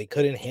out because they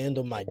couldn't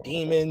handle my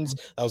demons.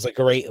 That was a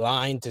great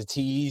line to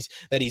tease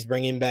that he's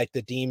bringing back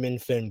the demon,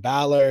 Finn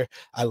Balor.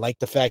 I like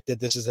the fact that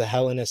this is a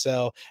Hell in a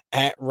Cell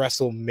at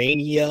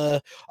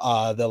WrestleMania.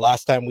 The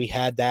last time we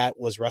had that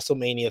was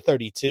WrestleMania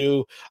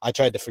 32. I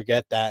tried to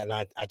forget that, and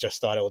I just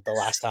thought it was the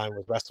last time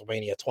was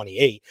WrestleMania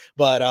 28.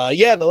 But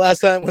yeah, the last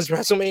time was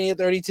WrestleMania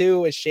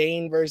 32 with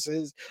Shane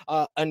versus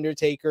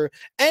Undertaker.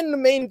 And the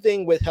main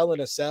thing with Hell in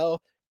a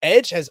Cell,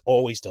 Edge has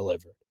always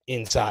delivered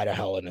inside a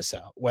Hell in a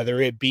Cell, whether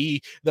it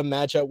be the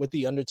matchup with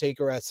the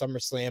Undertaker at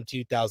SummerSlam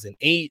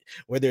 2008,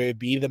 whether it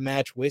be the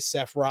match with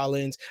Seth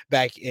Rollins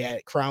back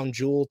at Crown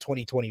Jewel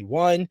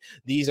 2021.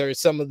 These are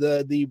some of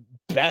the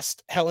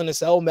best Hell in a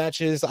Cell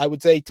matches, I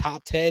would say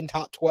top 10,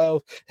 top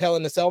 12 Hell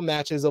in a Cell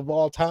matches of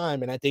all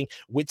time. And I think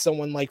with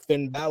someone like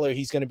Finn Balor,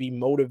 he's going to be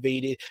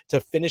motivated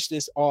to finish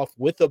this off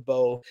with a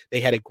bow.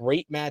 They had a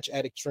great match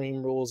at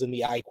Extreme Rules in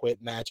the I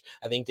Quit match.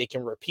 I think they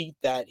can repeat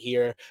that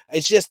here.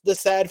 It's just the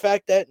sad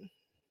fact that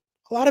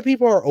a lot of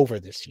people are over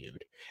this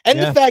feud. And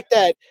the fact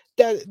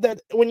that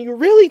when you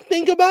really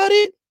think about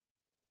it,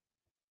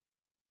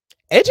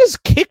 Edge has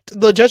kicked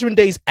the Judgment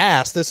Day's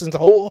ass this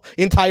whole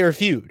entire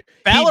feud.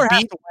 Balor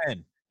has to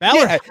win.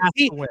 Balor has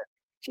to win.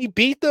 He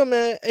beat them.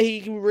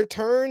 He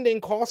returned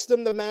and cost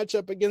them the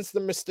matchup against the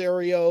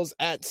Mysterios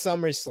at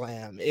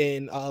SummerSlam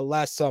in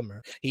last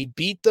summer. He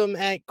beat them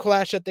at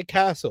Clash at the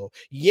Castle.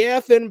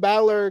 Yeah, Finn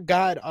Balor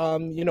got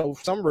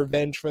some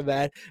revenge for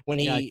that when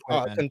he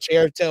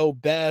concerto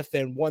Beth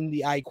and won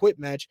the I Quit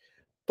match.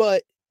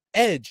 But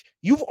Edge,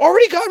 you've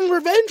already gotten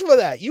revenge for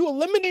that. You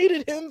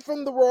eliminated him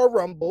from the Royal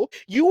Rumble.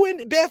 You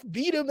and Beth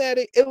beat him at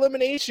an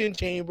Elimination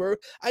Chamber.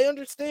 I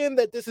understand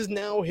that this is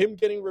now him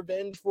getting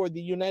revenge for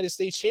the United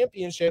States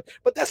Championship,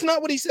 but that's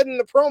not what he said in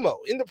the promo.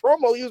 In the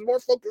promo, he was more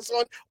focused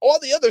on all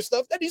the other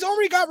stuff that he's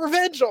already got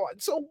revenge on.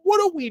 So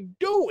what are we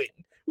doing?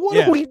 What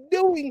are we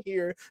doing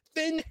here?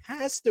 Finn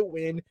has to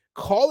win.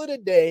 Call it a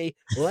day.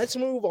 Let's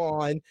move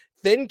on.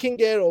 Finn can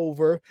get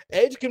over.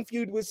 Edge can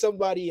feud with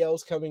somebody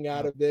else coming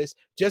out of this.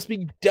 Just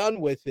be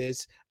done with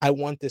this. I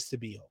want this to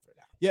be over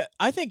now. Yeah,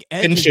 I think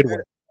Edge should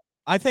win.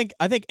 I think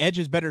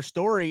Edge's better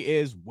story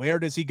is where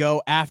does he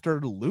go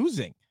after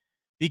losing?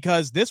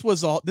 Because this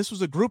was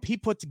a group he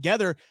put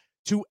together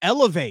to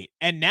elevate,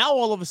 and now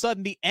all of a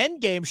sudden the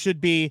end game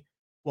should be,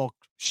 well,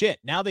 shit.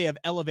 Now they have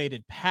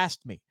elevated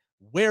past me.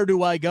 Where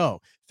do I go?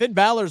 Finn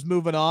Balor's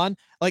moving on.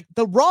 Like,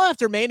 the Raw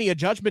after Mania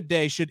Judgment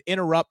Day should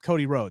interrupt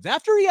Cody Rhodes.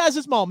 After Cody has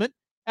his moment,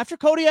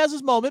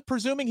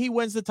 presuming he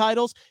wins the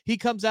titles, he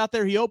comes out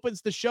there, he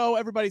opens the show,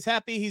 everybody's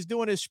happy, he's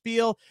doing his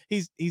spiel,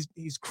 he's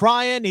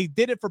crying, he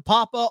did it for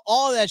Papa,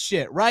 all that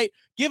shit, right?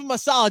 Give him a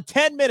solid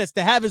 10 minutes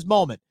to have his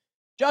moment.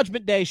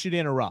 Judgment Day should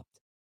interrupt.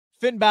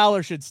 Finn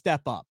Balor should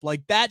step up.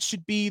 Like, that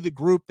should be the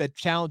group that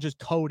challenges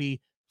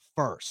Cody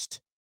first.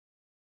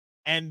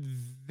 And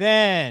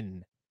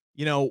then,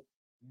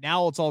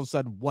 now it's all of a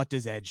sudden, what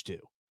does Edge do?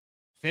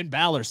 Finn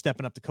Balor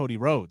stepping up to Cody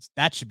Rhodes.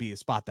 That should be a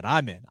spot that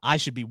I'm in. I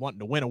should be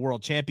wanting to win a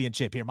world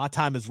championship here. My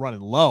time is running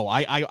low.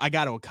 I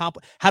got to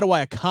accomplish. How do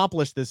I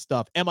accomplish this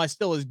stuff? Am I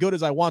still as good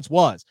as I once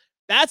was?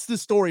 That's the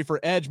story for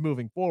Edge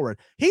moving forward.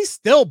 He's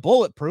still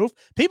bulletproof.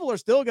 People are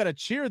still going to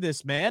cheer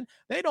this man.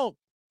 They don't,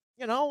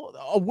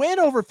 a win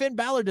over Finn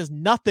Balor does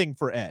nothing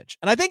for Edge.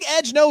 And I think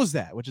Edge knows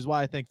that, which is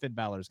why I think Finn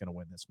Balor is going to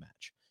win this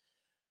match.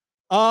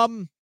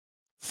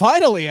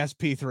 Finally,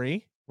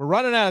 SP3. We're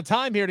running out of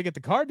time here to get the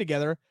card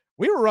together.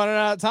 We were running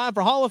out of time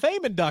for Hall of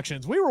Fame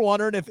inductions. We were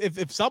wondering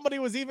if somebody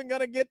was even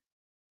going to get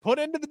put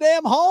into the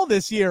damn hall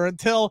this year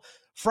until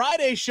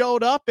Friday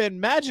showed up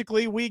and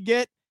magically we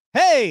get,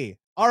 hey,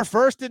 our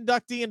first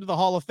inductee into the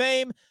Hall of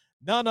Fame,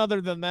 none other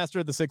than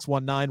Master of the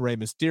 619, Rey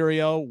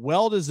Mysterio.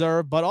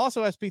 Well-deserved, but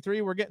also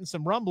SP3, we're getting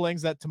some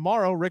rumblings that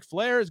tomorrow Ric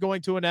Flair is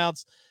going to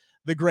announce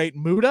the Great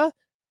Muta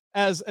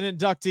as an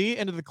inductee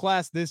into the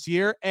class this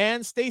year,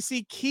 and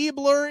Stacy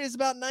Keibler is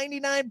about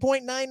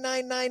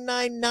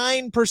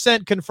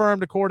 99.99999%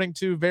 confirmed according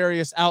to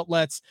various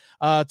outlets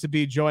to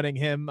be joining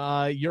him.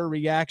 Your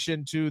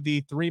reaction to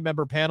the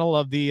 3-member panel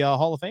of the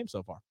Hall of Fame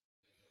so far?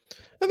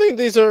 I think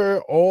these are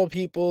all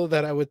people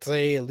that I would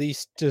say at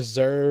least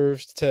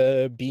deserve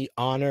to be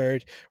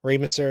honored. Rey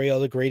Mysterio,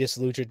 the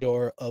greatest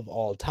luchador of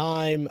all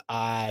time.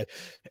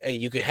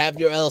 You could have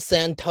your El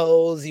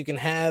Santos. You can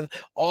have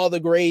all the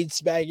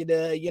greats back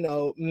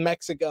in,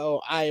 Mexico.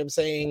 I am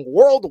saying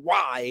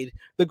worldwide,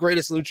 the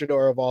greatest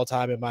luchador of all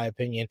time, in my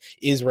opinion,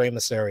 is Rey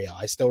Mysterio.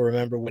 I still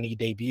remember when he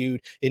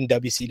debuted in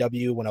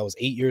WCW when I was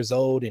 8 years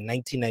old in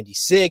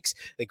 1996.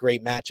 The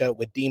great matchup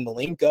with Dean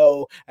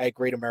Malenko at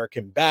Great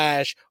American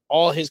Bash.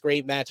 All his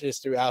great matches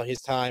throughout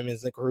his time in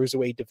the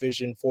cruiserweight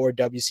division for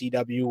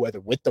WCW, whether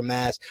with the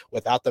mask,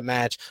 without the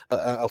match.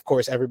 Of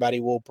course, everybody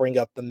will bring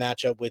up the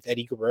matchup with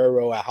Eddie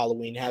Guerrero at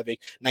Halloween Havoc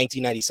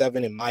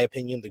 1997. In my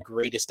opinion, the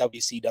greatest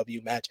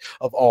WCW match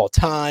of all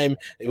time.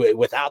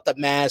 Without the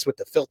mask, with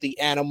the filthy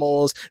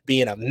animals,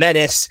 being a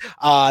menace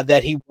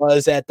that he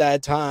was at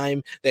that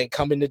time, then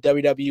coming to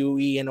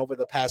WWE and over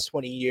the past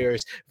 20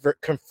 years,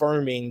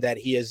 confirming that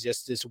he is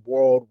just this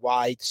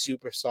worldwide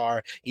superstar.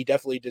 He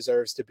definitely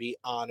deserves to be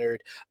honored.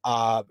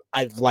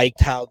 I've liked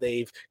how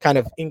they've kind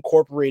of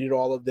incorporated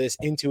all of this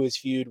into his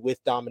feud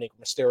with Dominic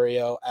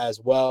Mysterio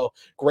as well.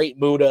 Great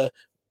Muta,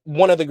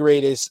 one of the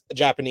greatest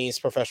Japanese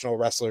professional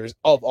wrestlers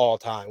of all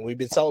time. We've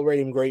been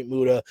celebrating Great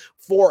Muta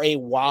for a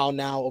while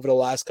now over the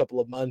last couple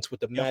of months with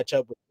the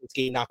matchup with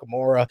Shinsuke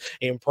Nakamura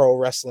in Pro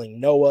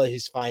Wrestling Noah,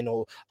 his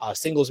final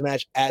singles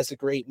match as the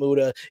Great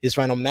Muta, his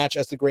final match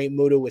as the Great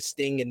Muta with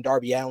Sting and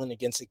Darby Allin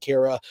against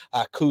Akira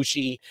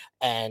Kushi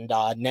and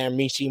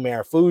Narumichi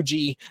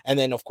Marufuji, and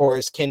then of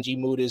course Kenji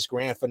Muta's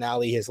grand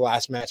finale, his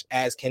last match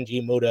as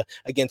Kenji Muta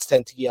against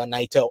Tetsuya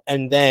Naito,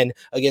 and then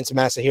against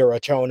Masahiro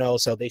Chono.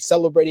 So they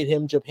celebrated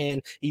him in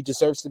Japan. He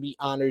deserves to be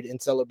honored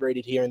and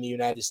celebrated here in the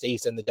United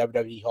States, and the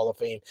WWE Hall of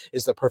Fame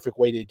is the perfect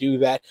way to do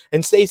that.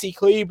 And Stacy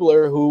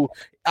Keibler, who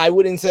I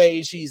wouldn't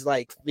say she's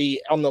like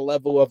on the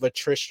level of a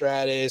Trish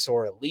Stratus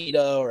or a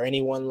Lita or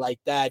anyone like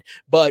that,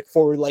 but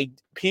for like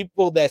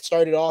people that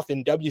started off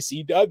in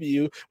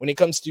WCW, when it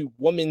comes to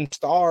women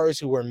stars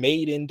who were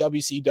made in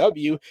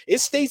WCW,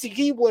 it's Stacy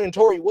Keibler and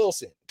Tori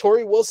Wilson.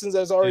 Tori Wilson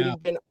has already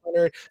been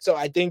honored. So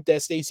I think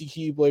that Stacy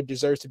Keibler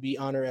deserves to be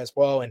honored as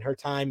well. And her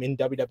time in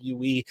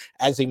WWE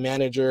as a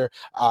manager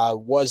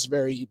was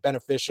very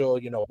beneficial,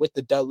 with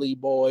the Dudley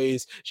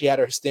Boys. She had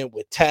her stint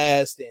with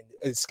Test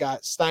and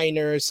Scott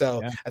Steiner.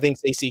 So I think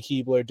Stacy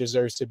Keibler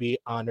deserves to be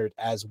honored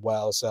as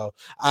well. So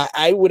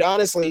I would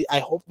honestly, I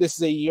hope this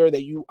is a year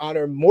that you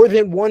honor more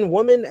than one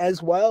woman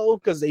as well,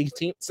 because they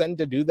tend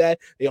to do that.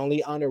 They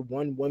only honor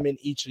one woman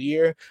each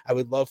year. I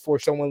would love for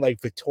someone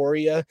like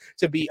Victoria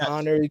to be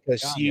honored,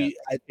 because I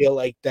feel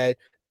like that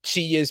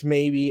she is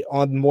maybe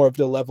on more of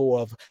the level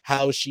of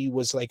how she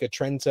was like a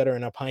trendsetter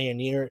and a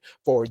pioneer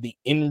for the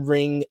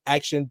in-ring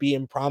action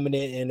being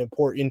prominent and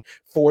important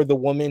for the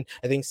woman.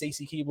 I think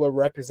Stacy Keibler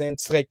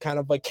represents like kind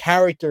of a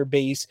character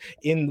base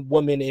in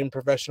women in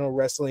professional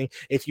wrestling.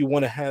 If you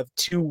want to have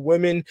two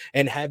women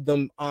and have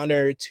them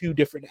honor two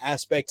different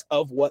aspects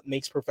of what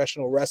makes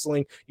professional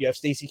wrestling, you have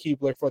Stacy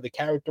Keibler for the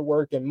character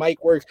work and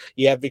mic work.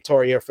 You have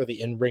Victoria for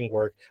the in-ring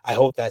work. I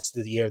hope that's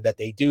the year that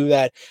they do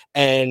that.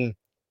 And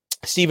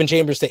Stephen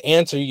Chambers, to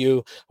answer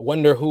you,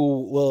 wonder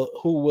who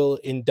will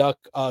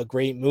induct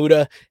Great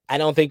Muta. I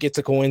don't think it's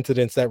a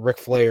coincidence that Ric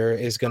Flair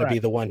is going to be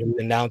the one who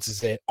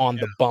announces it on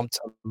the bump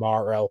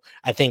tomorrow.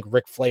 I think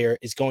Ric Flair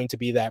is going to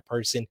be that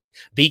person,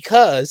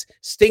 because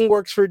Sting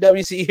works for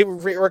WC,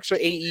 works for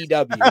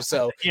AEW.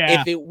 So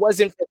if it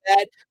wasn't for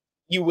that,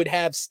 you would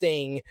have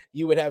Sting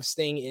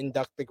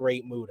induct the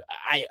Great Muta.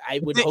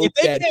 I would hope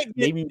that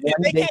maybe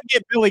they can't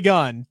get Billy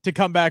Gunn to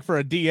come back for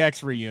a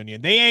DX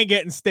reunion, they ain't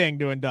getting Sting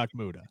to induct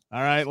Muta.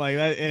 All right, like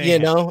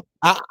that.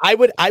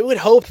 I would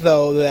hope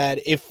though that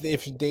if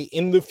they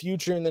in the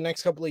future, in the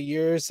next couple of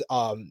years,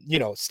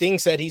 Sting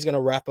said he's going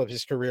to wrap up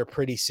his career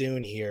pretty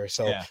soon here,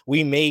 so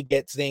we may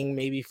get Sting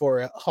maybe for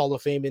a Hall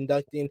of Fame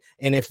inducting.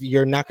 And if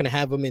you're not going to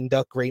have him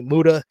induct Great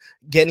Muta,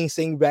 getting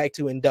Sting back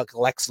to induct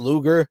Lex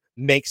Luger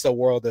makes a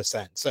world of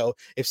sense. So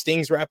if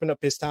Sting's wrapping up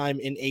his time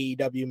in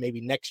AEW,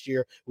 maybe next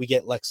year we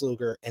get Lex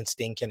Luger and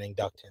Sting can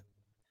induct him.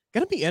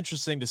 Gonna be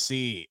interesting to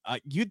see.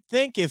 You'd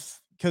think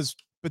because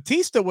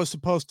Batista was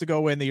supposed to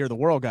go in the year the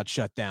world got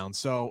shut down.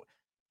 So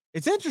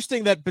it's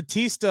interesting that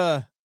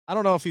Batista, I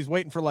don't know if he's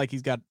waiting for like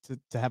he's got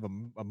to have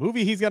a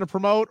movie he's got to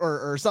promote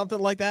or something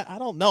like that. I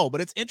don't know,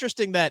 but it's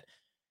interesting that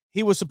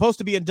he was supposed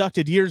to be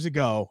inducted years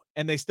ago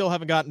and they still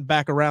haven't gotten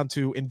back around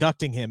to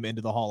inducting him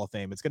into the Hall of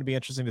Fame. It's going to be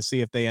interesting to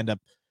see if they end up.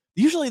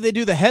 Usually they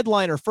do the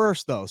headliner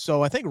first, though.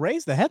 So I think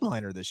Ray's the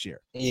headliner this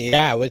year.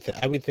 Yeah, I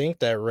would think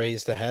that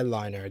Ray's the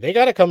headliner. They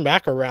got to come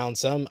back around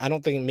some. I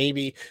don't think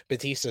maybe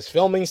Batista's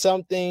filming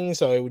something,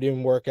 so it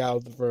didn't work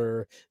out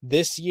for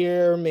this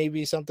year,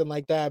 maybe something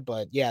like that.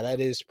 But yeah,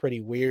 that is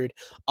pretty weird.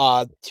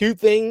 Two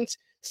things.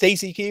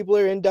 Stacy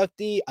Keibler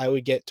inductee, I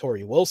would get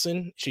Tori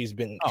Wilson. She's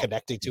been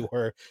connected to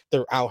her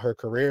throughout her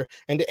career.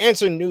 And to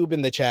answer Noob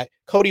in the chat,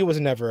 Cody was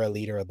never a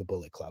leader of the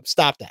Bullet Club.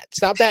 Stop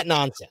that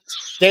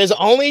nonsense. There's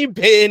only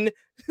been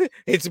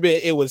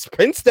it was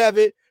Prince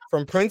Devitt.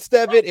 From Prince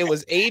Devitt, it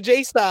was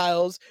AJ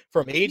Styles.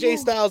 From AJ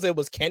Styles, it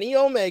was Kenny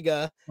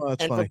Omega.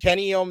 From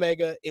Kenny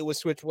Omega, it was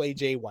Switchblade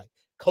Jay White.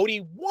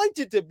 Cody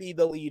wanted to be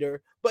the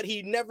leader, but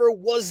he never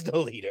was the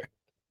leader.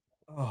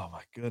 Oh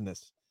my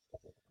goodness,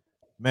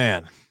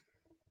 man.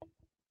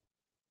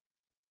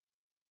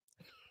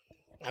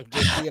 I'm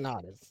just being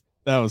honest.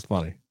 That was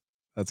funny.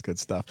 That's good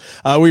stuff.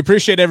 We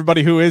appreciate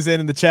everybody who is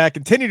in the chat.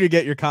 Continue to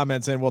get your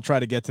comments in. We'll try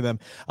to get to them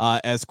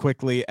as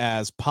quickly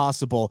as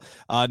possible.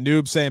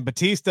 Noob saying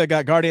Batista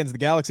got Guardians of the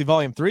Galaxy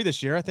Volume 3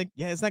 this year. I think,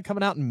 isn't that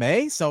coming out in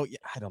May? So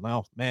I don't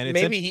know, man. It's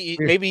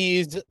maybe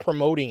he's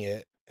promoting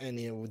it and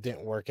it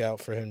didn't work out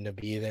for him to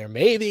be there.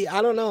 Maybe,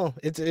 I don't know.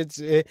 It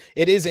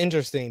is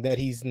interesting that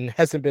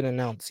hasn't been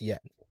announced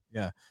yet.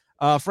 Yeah.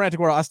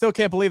 Frantic World, I still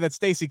can't believe that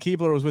Stacy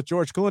Keibler was with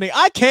George Clooney.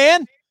 I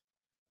can.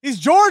 He's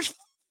George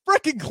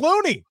freaking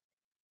Clooney.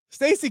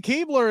 Stacy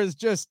Keibler is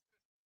just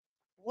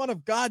one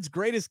of God's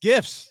greatest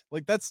gifts.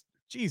 Like, that's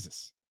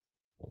Jesus.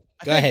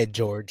 Go ahead,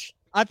 George.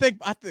 I think,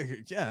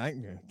 yeah,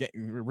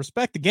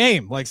 respect the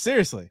game. Like,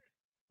 seriously.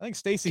 I think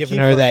Stacy giving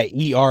her that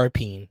ER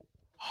peen.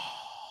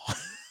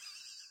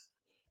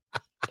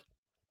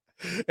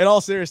 In all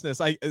seriousness,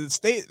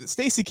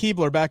 Stacy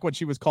Keibler, back when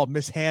she was called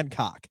Miss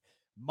Hancock,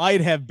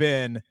 might have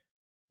been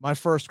my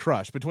first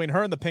crush. Between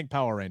her and the Pink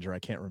Power Ranger, I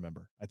can't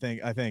remember. I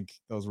think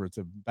those were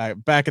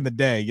back in the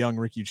day, young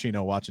Rick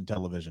Ucchino watching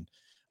television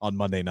on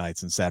Monday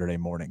nights and Saturday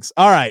mornings.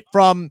 All right,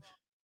 from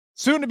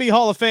soon-to-be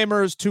Hall of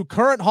Famers to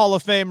current Hall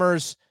of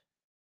Famers,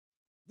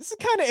 this is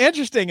kind of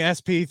interesting,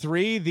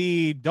 SP3.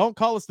 The don't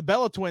call us the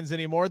Bella Twins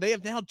anymore. They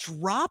have now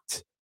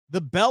dropped the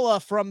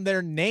Bella from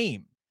their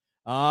name.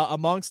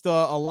 Amongst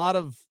a lot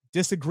of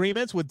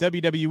disagreements with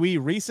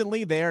WWE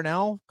recently, they are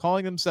now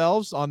calling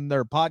themselves on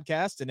their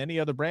podcast and any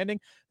other branding,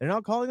 they're now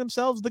calling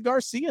themselves the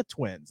Garcia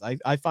Twins.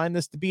 I find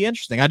this to be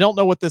interesting. I don't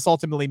know what this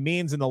ultimately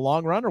means in the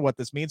long run or what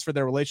this means for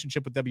their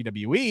relationship with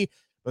WWE,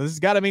 but this has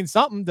got to mean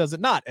something, does it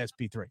not,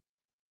 SP3?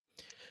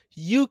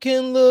 You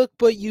can look,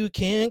 but you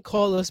can't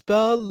call us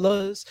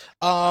Bellas.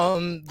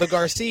 The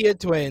Garcia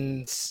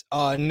twins,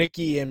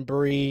 Nikki and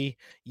Brie.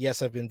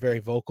 Yes, I've been very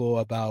vocal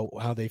about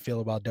how they feel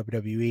about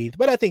WWE,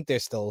 but I think they're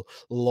still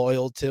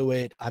loyal to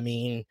it. I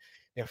mean,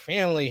 their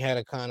family had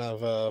a kind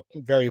of a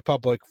very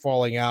public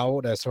falling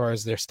out as far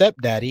as their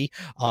stepdaddy,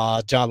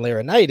 John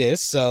Laurinaitis.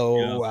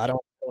 So I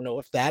don't know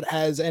if that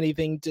has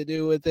anything to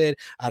do with it.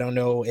 I don't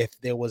know if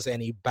there was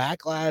any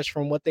backlash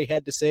from what they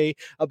had to say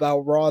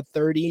about Raw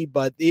 30,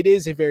 but it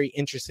is a very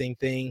interesting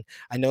thing.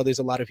 I know there's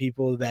a lot of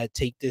people that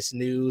take this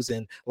news,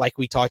 and like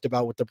we talked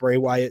about with the Bray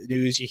Wyatt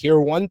news, you hear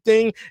one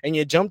thing and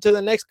you jump to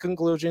the next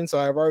conclusion. So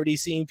I've already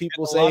seen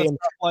people saying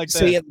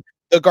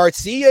the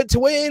Garcia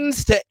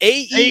twins to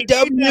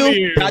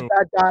AEW. ...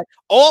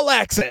 all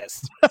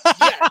access.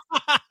 Yes.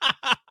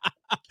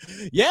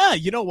 Yeah,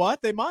 you know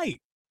what? They might.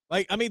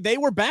 Like, I mean, they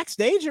were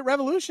backstage at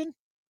Revolution.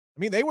 I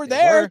mean, they were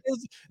there.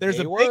 There's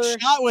a big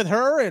shot with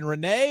her and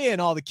Renee and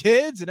all the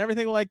kids and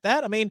everything like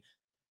that. I mean,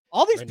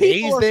 all these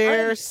people are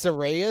there.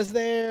 Saraya's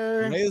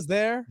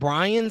there.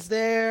 Brian's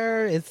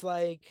there. It's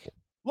like,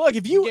 look,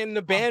 if you getting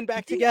the band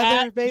back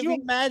together, baby. Can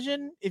you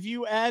imagine if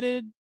you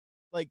added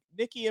like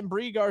Nikki and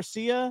Brie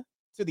Garcia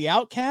to the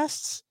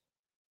Outcasts?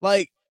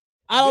 Like,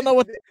 I don't know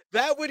what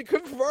that would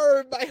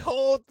confirm my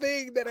whole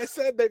thing that I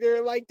said that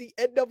they're like the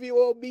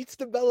NWO meets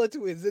the Bella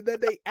twins, and then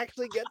they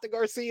actually get the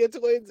Garcia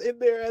twins in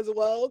there as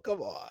well.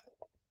 Come on.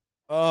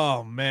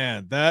 Oh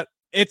man, that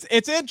it's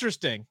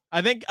interesting.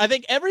 I think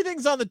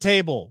everything's on the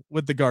table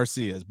with the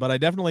Garcias, but I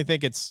definitely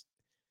think it's,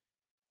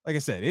 like I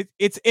said,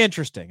 it's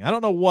interesting. I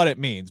don't know what it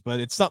means, but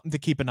it's something to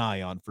keep an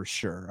eye on for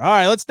sure. All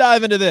right, let's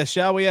dive into this,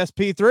 shall we,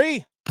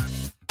 SP3?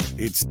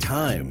 It's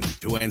time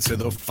to answer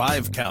the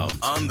 5 count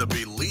on the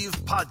Bleav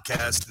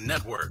Podcast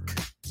Network.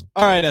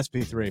 All right,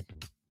 SP3.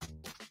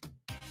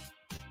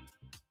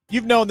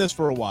 You've known this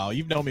for a while.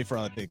 You've known me for,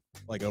 I think,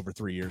 like over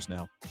 3 years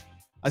now.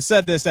 I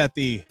said this at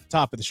the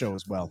top of the show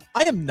as well.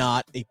 I am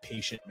not a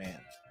patient man.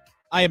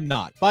 I am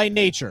not. By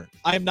nature,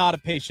 I am not a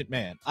patient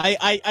man.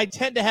 I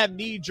tend to have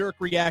knee-jerk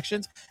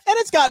reactions, and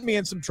it's gotten me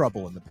in some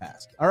trouble in the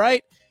past. All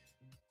right?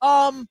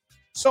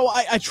 So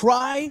I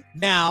try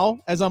now,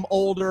 as I'm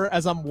older,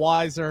 as I'm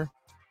wiser,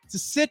 to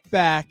sit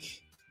back,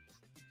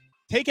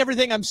 take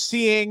everything I'm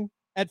seeing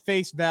at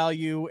face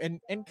value, and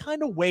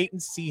kind of wait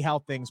and see how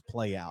things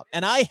play out.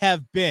 And I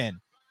have been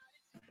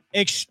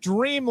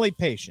extremely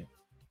patient.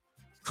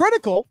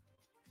 Critical,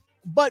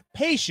 but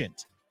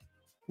patient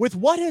with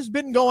what has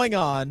been going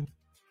on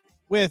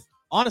with,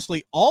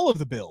 honestly, all of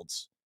the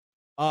builds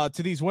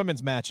to these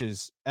women's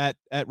matches at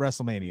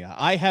WrestleMania.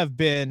 I have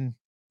been,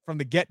 from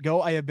the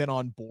get-go, I have been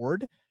on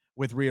board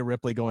with Rhea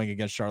Ripley going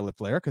against Charlotte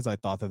Flair because I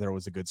thought that there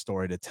was a good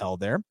story to tell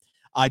there.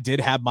 I did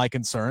have my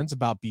concerns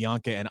about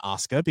Bianca and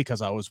Asuka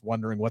because I was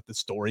wondering what the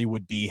story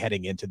would be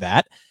heading into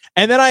that.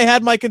 And then I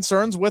had my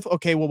concerns with,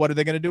 okay, well, what are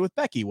they going to do with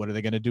Becky? What are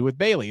they going to do with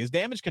Bayley? Is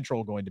Damage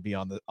Control going to be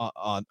on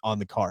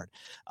the card?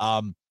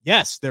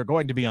 Yes, they're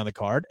going to be on the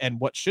card, and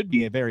what should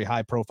be a very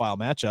high-profile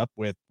matchup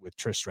with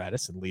Trish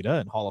Stratus and Lita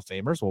and Hall of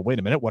Famers. Well, wait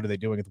a minute. What are they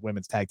doing with the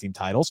women's tag team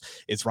titles?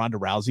 Is Ronda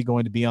Rousey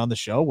going to be on the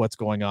show? What's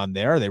going on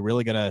there? Are they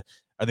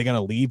going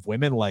to leave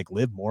women like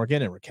Liv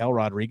Morgan and Raquel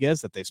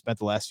Rodriguez that they've spent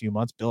the last few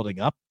months building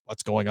up?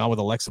 What's going on with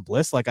Alexa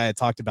Bliss, like I had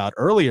talked about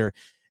earlier?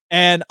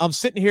 And I'm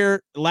sitting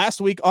here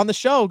last week on the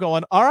show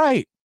going, all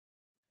right,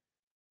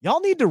 y'all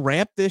need to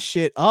ramp this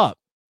shit up.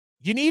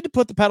 You need to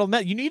put the pedal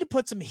metal. You need to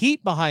put some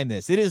heat behind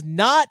this. It is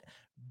not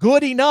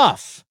good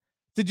enough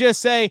to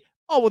just say,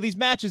 oh, well, these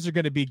matches are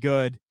going to be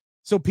good,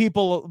 so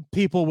people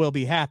will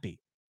be happy.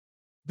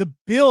 The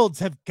builds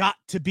have got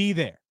to be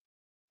there.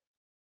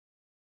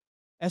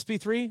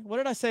 SP3, what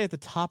did I say at the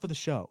top of the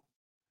show?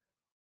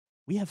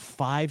 We have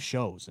 5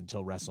 shows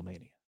until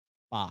WrestleMania.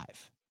 5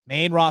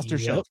 main roster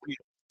shows.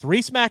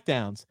 3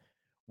 SmackDowns.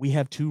 We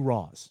have 2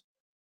 Raws.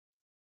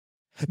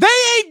 They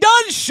ain't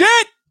done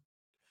shit.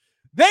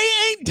 They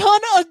ain't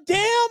done a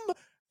damn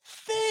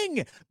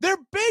thing. Their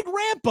big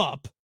ramp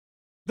up,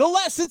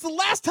 since the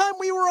last time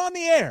we were on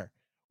the air,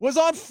 was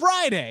on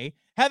Friday,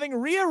 having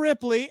Rhea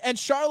Ripley and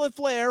Charlotte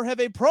Flair have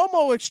a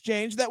promo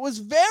exchange that was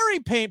very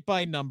paint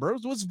by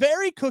numbers, was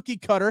very cookie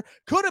cutter,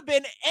 could have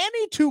been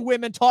any 2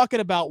 women talking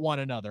about one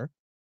another.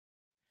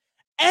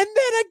 And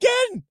then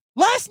again,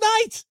 last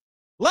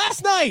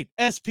night,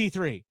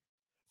 SP3,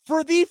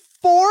 for the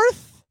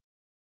 4th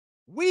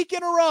week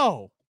in a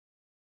row,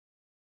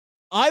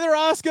 either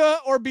Asuka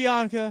or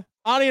Bianca,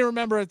 I don't even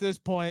remember at this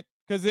point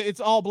because it's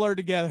all blurred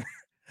together.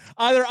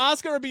 Either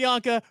Asuka or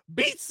Bianca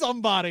beat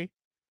somebody,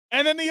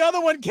 and then the other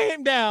one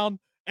came down,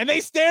 and they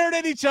stared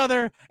at each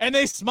other, and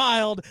they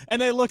smiled,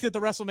 and they looked at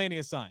the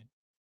WrestleMania sign.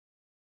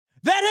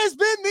 That has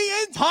been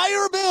the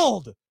entire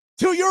build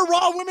to your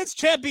Raw Women's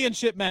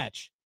Championship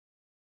match.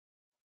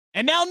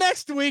 And now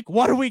next week,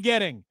 what are we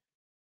getting?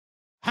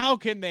 How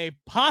can they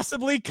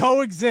possibly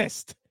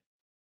coexist?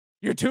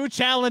 Your 2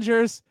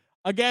 challengers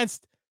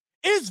against...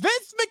 Is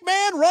Vince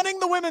McMahon running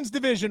the women's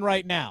division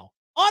right now?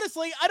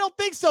 Honestly, I don't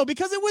think so,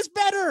 because it was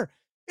better.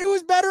 It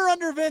was better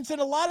under Vince in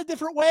a lot of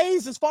different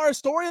ways as far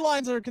as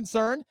storylines are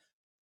concerned.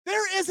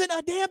 There isn't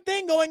a damn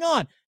thing going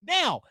on.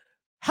 Now,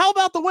 how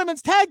about the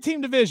women's tag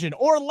team division,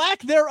 or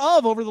lack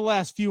thereof, over the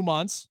last few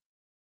months?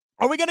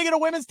 Are we going to get a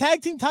women's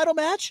tag team title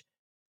match?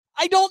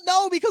 I don't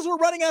know, because we're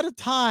running out of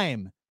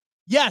time.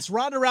 Yes,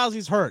 Ronda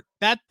Rousey's hurt.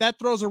 That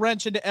throws a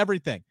wrench into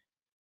everything.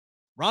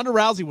 Ronda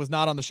Rousey was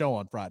not on the show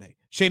on Friday.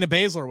 Shayna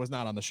Baszler was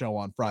not on the show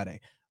on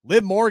Friday.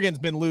 Liv Morgan's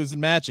been losing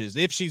matches,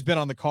 if she's been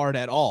on the card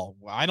at all.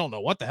 Well, I don't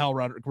know what the hell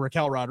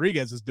Raquel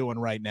Rodriguez is doing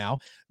right now.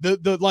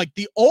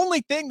 The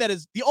only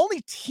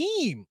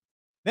team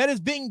that is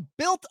being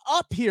built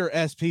up here,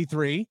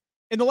 SP3,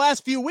 in the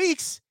last few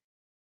weeks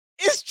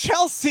is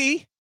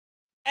Chelsea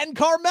and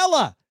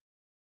Carmella.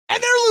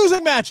 And they're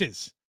losing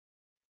matches.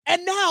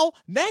 And now,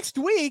 next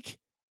week,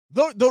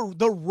 the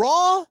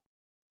Raw,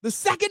 the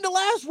second to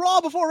last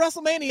Raw before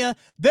WrestleMania,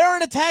 they're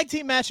in a tag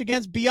team match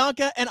against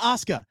Bianca and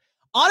Asuka.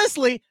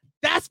 Honestly,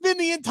 that's been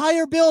the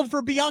entire build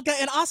for Bianca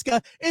and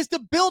Asuka, is to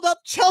build up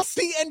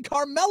Chelsea and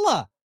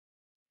Carmella.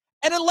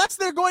 And unless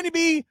they're going to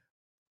be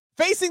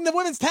facing the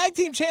women's tag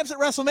team champs at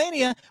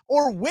WrestleMania,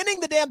 or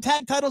winning the damn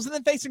tag titles and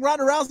then facing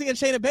Ronda Rousey and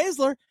Shayna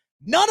Baszler,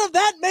 none of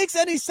that makes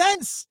any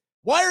sense.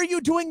 Why are you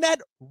doing that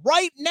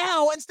right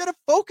now instead of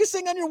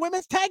focusing on your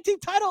women's tag team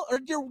title or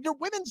your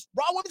women's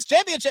Raw Women's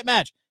Championship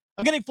match?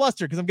 I'm getting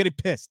flustered because I'm getting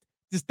pissed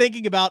just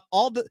thinking about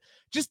the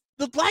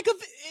lack of,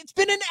 it's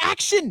been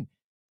inaction.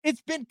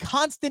 It's been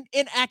constant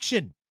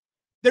inaction.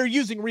 They're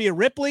using Rhea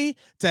Ripley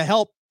to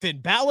help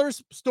Finn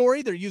Balor's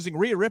story. They're using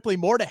Rhea Ripley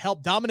more to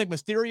help Dominic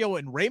Mysterio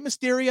and Rey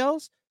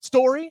Mysterio's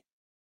story.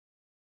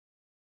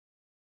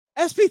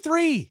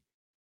 SP3.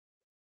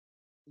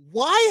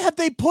 Why have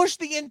they pushed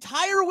the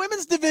entire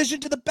women's division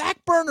to the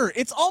back burner?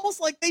 It's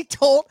almost like they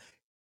don't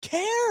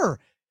care.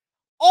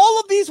 All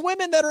of these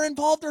women that are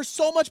involved are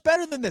so much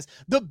better than this.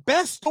 The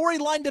best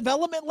storyline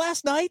development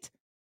last night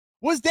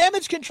was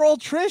Damage Control,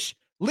 Trish,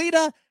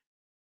 Lita,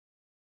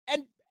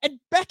 and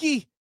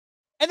Becky.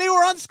 And they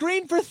were on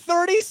screen for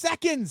 30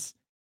 seconds.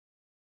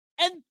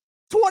 And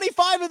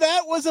 25 of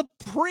that was a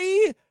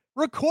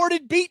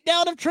pre-recorded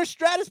beatdown of Trish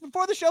Stratus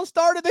before the show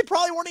started. They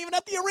probably weren't even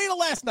at the arena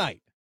last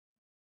night.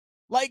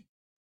 Like,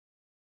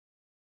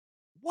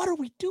 what are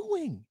we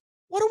doing?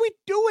 What are we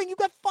doing? You've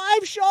got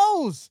 5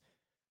 shows.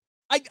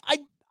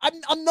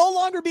 I'm no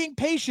longer being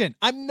patient.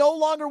 I'm no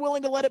longer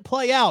willing to let it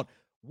play out.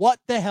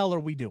 What the hell are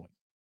we doing?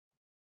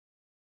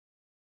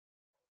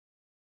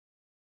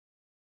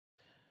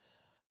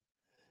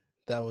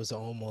 That was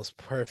almost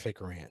perfect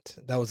rant.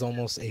 That was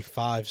almost a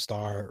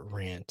 5-star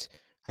rant.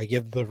 I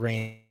give the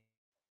rant.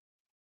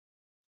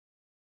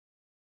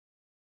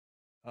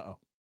 Uh-oh.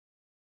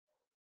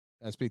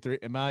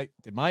 SP3,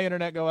 did my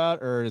internet go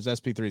out, or is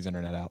SP3's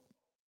internet out?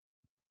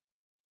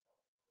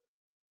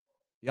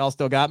 Y'all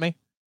still got me?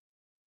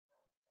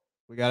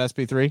 We got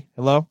SP3.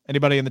 Hello?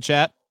 Anybody in the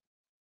chat?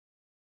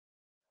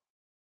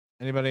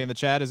 Anybody in the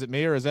chat? Is it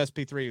me, or is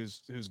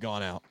SP3 who's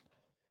gone out?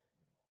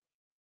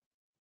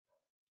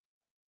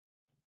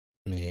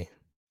 Me.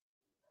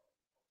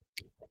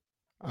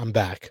 I'm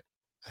back.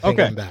 I think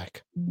I'm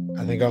back.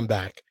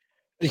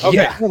 Okay,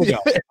 Yeah. here we go.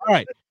 All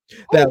right.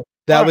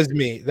 That was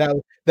me.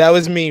 That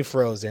was me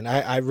frozen.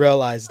 I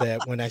realized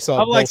that when I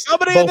saw. I'm like,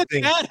 somebody in the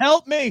chat,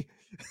 help me.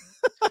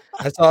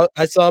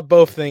 I saw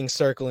both things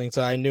circling,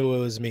 so I knew it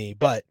was me.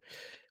 But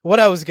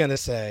what I was gonna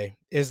say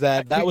is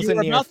that was a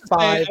near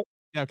 5.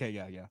 Okay,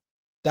 yeah.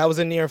 That was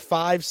a near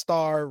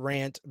 5-star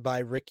rant by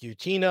Rick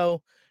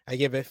Ucchino. I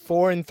give it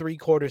 4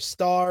 3/4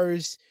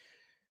 stars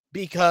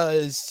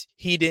because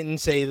he didn't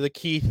say the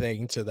key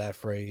thing to that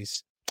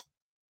phrase.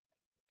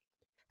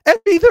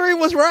 SP3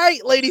 was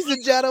right, ladies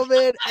and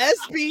gentlemen.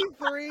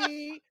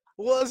 SP3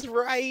 was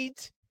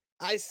right.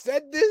 I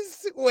said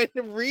this when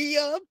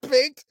Rhea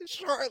picked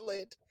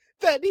Charlotte,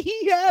 that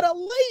he had a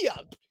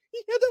layup.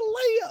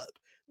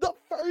 The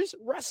first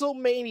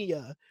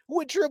WrestleMania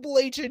with Triple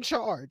H in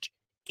charge.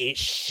 It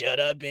should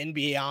have been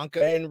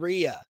Bianca and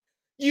Rhea.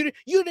 You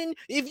didn't,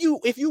 if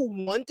you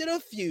wanted a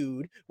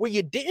feud where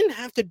you didn't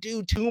have to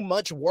do too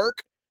much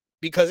work,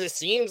 because it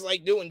seems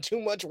like doing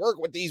too much work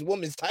with these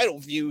women's title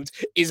feuds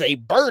is a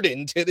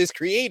burden to this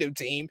creative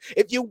team.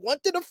 If you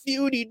wanted a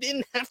feud you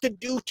didn't have to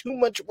do too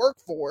much work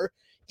for,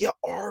 you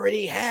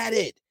already had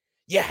it.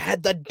 You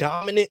had the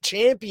dominant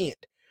champion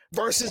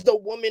versus the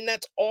woman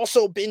that's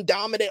also been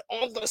dominant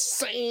on the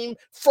same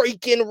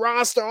freaking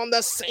roster, on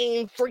the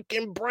same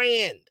freaking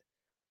brand.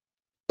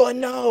 But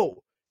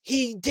no,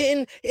 he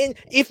didn't. And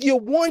if you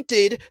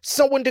wanted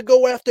someone to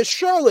go after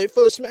Charlotte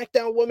for the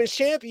SmackDown Women's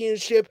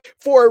Championship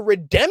for a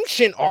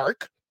redemption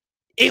arc,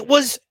 it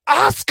was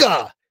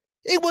Asuka.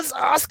 It was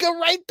Asuka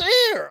right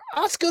there.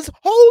 Asuka's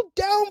whole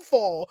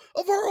downfall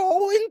of her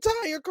whole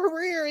entire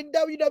career in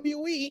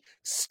WWE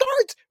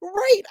starts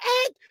right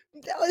at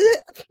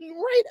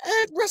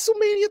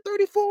WrestleMania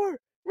 34.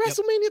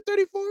 WrestleMania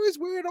 34 is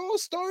where it all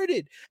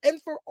started.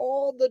 And for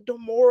all the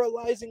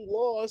demoralizing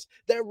loss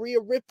that Rhea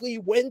Ripley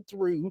went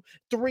through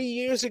 3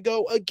 years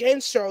ago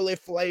against Charlotte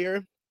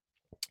Flair,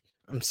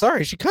 I'm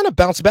sorry, she kind of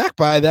bounced back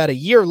by that a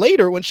year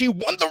later when she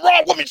won the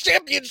Raw Women's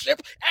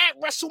Championship at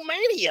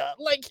WrestleMania.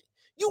 Like,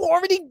 You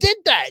already did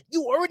that.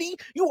 You already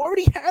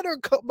had her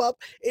come up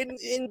and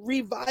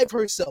revive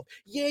herself.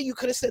 Yeah, you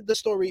could have said the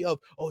story of,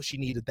 oh, she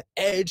needed the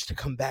edge to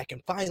come back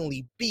and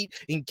finally beat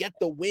and get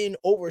the win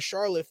over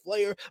Charlotte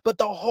Flair. But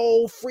the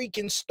whole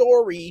freaking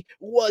story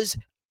was,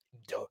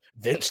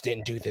 Vince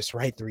didn't do this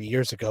right 3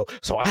 years ago,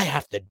 so I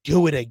have to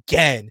do it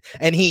again.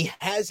 And he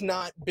has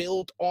not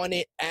built on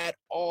it at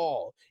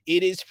all.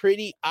 It is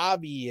pretty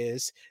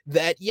obvious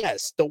that,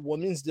 yes, the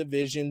women's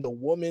division, the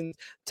women's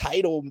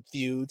title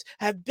feuds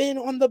have been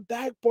on the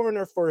back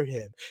burner for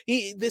him.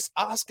 This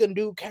Asuka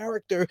new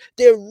character,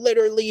 there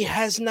literally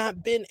has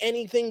not been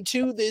anything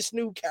to this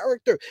new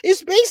character.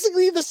 It's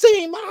basically the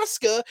same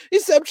Asuka,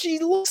 except she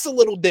looks a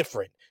little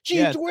different.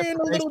 She's wearing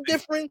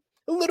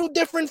a little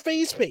different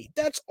face paint.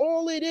 That's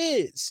all it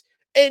is.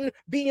 And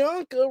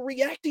Bianca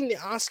reacting to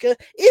Asuka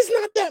is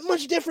not that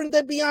much different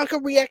than Bianca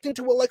reacting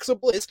to Alexa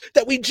Bliss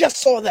that we just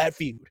saw that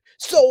feud.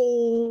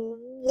 So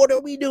what are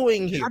we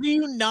doing here? How do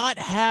you not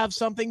have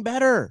something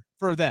better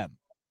for them?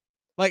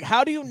 Like,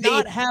 how do you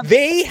not have?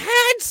 They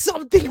had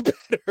something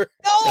better.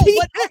 No,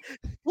 but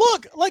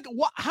look, like,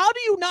 how do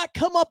you not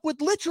come up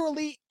with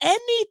literally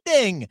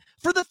anything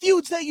for the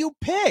feuds that you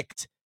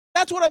picked?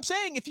 That's what I'm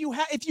saying. If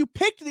you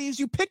picked these,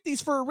 you picked these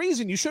for a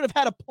reason. You should have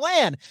had a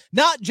plan,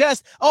 not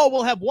just, oh,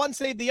 we'll have one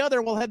save the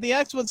other. We'll have the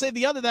X one save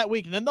the other that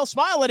week. And then they'll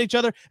smile at each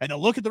other and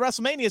they'll look at the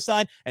WrestleMania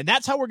side. And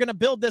that's how we're going to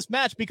build this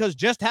match, because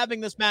just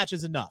having this match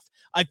is enough.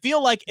 I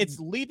feel like it's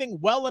leaving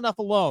well enough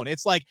alone.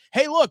 It's like,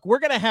 hey, look, we're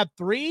going to have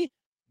 3,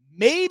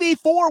 maybe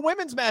 4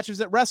 women's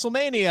matches at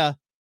WrestleMania.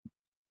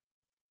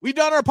 We've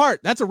done our part.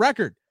 That's a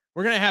record.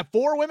 We're going to have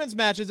 4 women's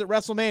matches at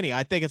WrestleMania.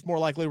 I think it's more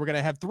likely we're going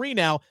to have 3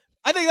 now.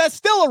 I think that's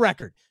still a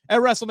record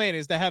at WrestleMania,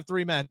 is to have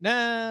 3 men.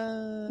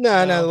 No.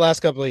 The last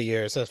couple of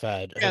years I've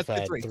had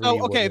 3.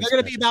 So, okay, they're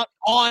going to be about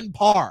on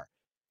par.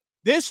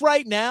 This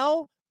right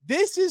now,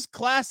 this is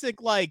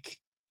classic. Like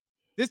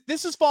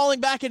this is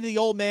falling back into the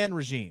old man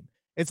regime.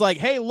 It's like,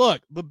 hey,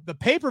 look, the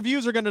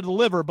pay-per-views are going to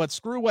deliver, but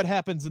screw what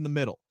happens in the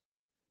middle.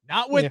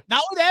 Not with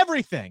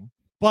everything,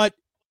 but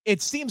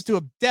it seems to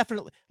have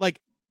definitely,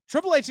 like,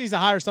 Triple H needs to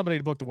hire somebody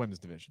to book the women's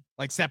division,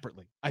 like,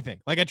 separately. I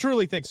think, like, I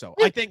truly think so.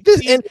 I think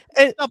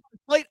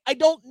I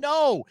don't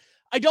know.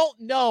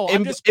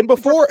 And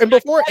before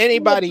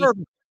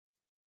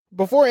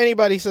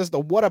anybody says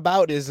the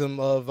whataboutism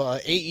of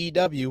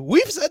AEW,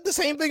 we've said the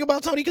same thing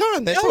about Tony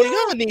Khan. That Tony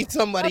Khan needs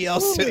somebody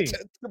else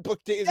to book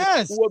the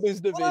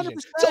women's division.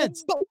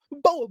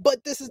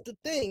 But this is the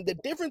thing: the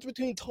difference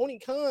between Tony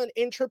Khan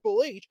and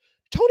Triple H.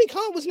 Tony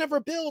Khan was never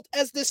built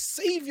as the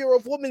savior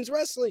of women's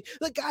wrestling,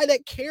 the guy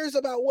that cares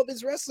about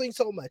women's wrestling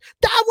so much.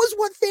 That was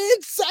what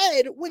fans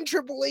said when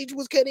Triple H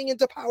was getting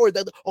into power,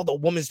 that, oh, the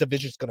women's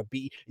division is going to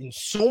be in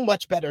so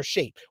much better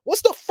shape.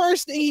 What's the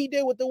first thing he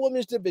did with the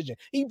women's division?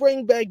 He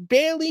bring back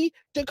Bayley,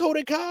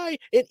 Dakota Kai,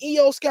 and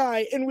Io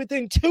Sky, and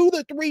within 2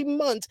 to 3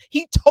 months,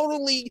 he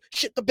totally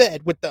shit the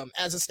bed with them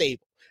as a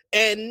stable.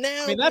 And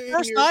now, I mean, that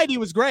first night he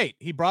was great.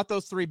 He brought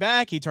those 3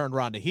 back. He turned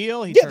Ronda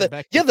heel.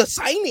 The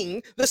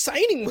signing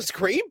was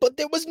great, but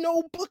there was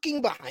no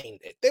booking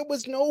behind it. There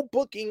was no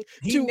booking.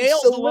 He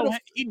nailed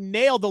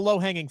the low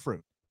hanging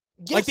fruit.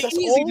 Yes, like the that's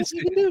easy all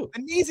decision. he can do.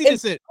 An easy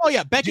decision. Oh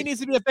yeah, Becky needs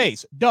to be a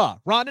face. Duh.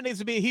 Ronda needs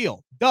to be a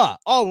heel. Duh.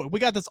 Oh, we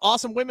got this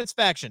awesome women's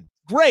faction.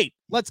 Great.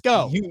 Let's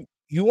go.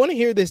 You want to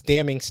hear this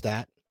damning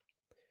stat?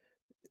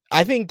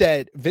 I think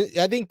that the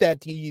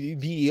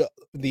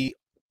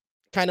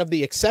kind of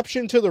the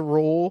exception to the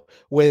rule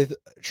with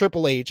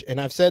Triple H, and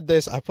I've said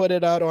this, I put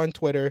it out on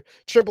Twitter,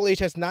 Triple H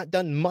has not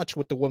done much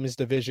with the women's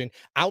division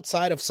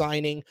outside of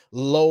signing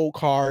low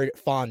card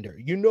fonder.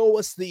 You know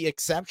what's the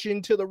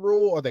exception to the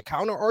rule, or the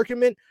counter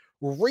argument?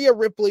 Rhea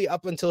Ripley,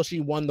 up until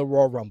she won the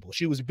Royal Rumble.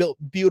 She was built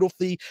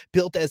beautifully,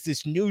 built as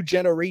this new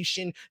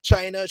generation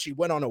China. She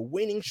went on a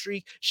winning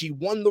streak. She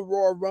won the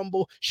Royal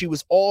Rumble. She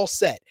was all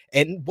set.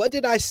 And what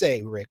did I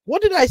say, Rick?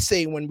 What did I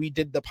say when we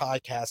did the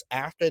podcast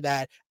after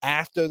that,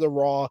 after the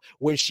Raw,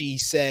 where she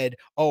said,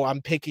 oh,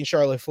 I'm picking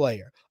Charlotte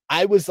Flair?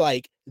 I was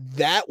like,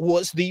 that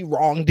was the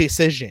wrong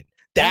decision.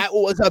 That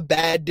was a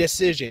bad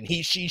decision.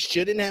 She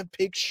shouldn't have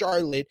picked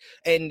Charlotte.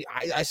 And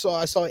I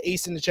saw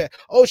Ace in the chat.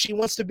 Oh, she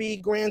wants to be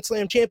Grand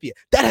Slam champion.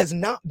 That has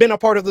not been a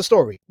part of the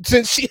story.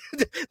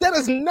 That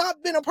has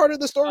not been a part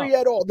of the story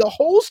at all. The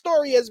whole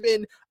story has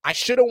been, I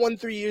should have won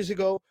 3 years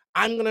ago.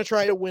 I'm going to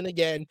try to win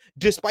again,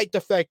 despite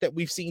the fact that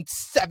we've seen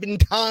 7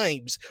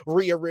 times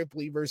Rhea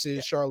Ripley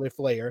versus Charlotte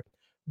Flair.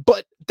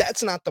 But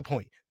that's not the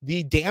point.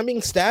 The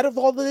damning stat of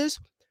all of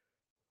this,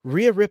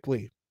 Rhea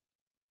Ripley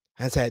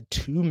has had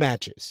 2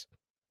 matches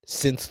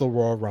since the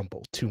Royal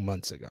Rumble 2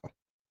 months ago.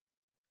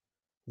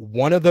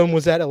 One of them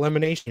was at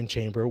Elimination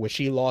Chamber, where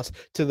she lost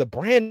to the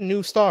brand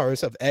new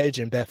stars of Edge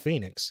and Beth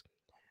Phoenix.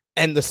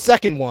 And the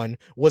second one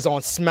was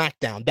on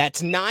SmackDown.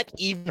 That's not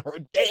even her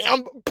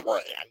damn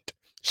brand.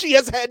 She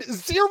has had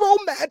 0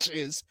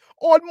 matches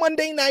on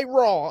Monday Night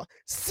Raw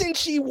since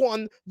she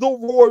won the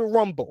Royal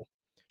Rumble.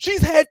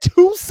 She's had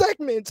 2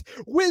 segments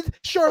with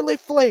Charlotte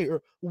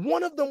Flair.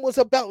 One of them was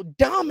about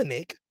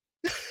Dominic.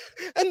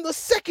 And the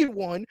second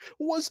one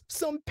was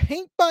some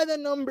paint by the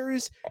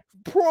numbers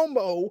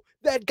promo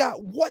that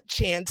got what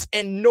chance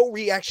and no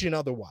reaction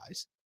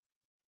otherwise.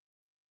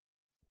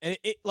 And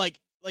it like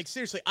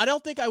seriously, I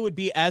don't think I would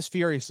be as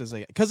furious as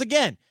I, because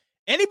again,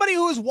 anybody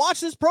who has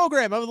watched this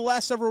program over the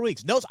last several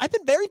weeks knows I've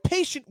been very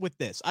patient with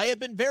this. I have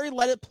been very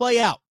let it play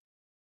out.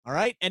 All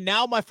right. And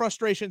now my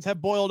frustrations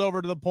have boiled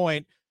over to the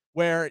point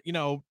where,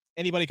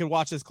 anybody could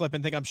watch this clip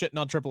and think I'm shitting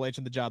on Triple H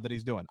and the job that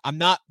he's doing. I'm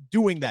not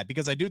doing that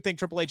because I do think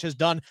Triple H has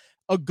done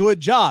a good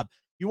job.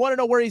 You want to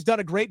know where he's done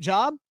a great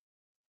job?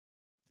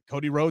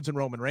 Cody Rhodes and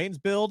Roman Reigns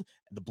build,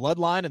 and the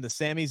Bloodline and the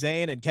Sami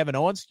Zayn and Kevin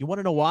Owens. You want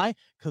to know why?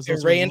 Because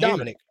Ray and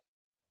Dominic.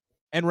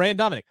 And Ray and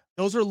Dominic.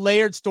 Those are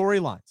layered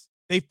storylines.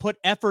 They've put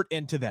effort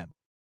into them,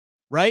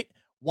 right?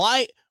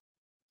 Why?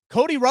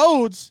 Cody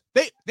Rhodes,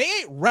 they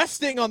ain't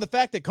resting on the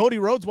fact that Cody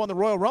Rhodes won the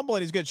Royal Rumble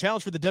and he's going to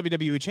challenge for the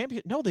WWE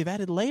Championship. No, they've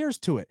added layers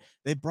to it.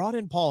 They brought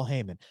in Paul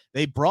Heyman.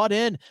 They brought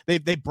in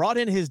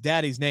his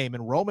daddy's name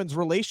and Roman's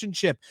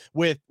relationship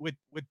with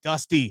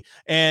Dusty,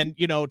 and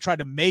tried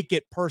to make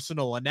it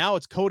personal. And now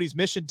it's Cody's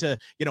mission to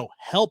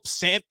help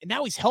Sam.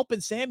 Now he's helping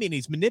Sami and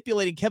he's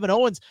manipulating Kevin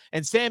Owens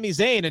and Sami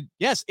Zayn. And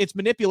yes, it's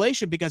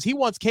manipulation because he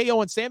wants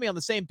KO and Sami on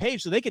the same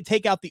page so they can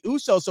take out the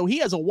Usos. So he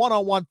has a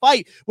one-on-one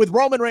fight with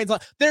Roman Reigns.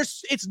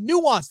 It's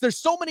nuance. There's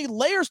so many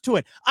layers to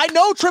it. I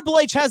know Triple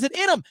H has it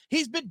in him.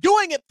 He's been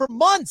doing it for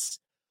months.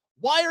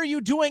 Why are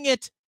you doing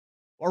it,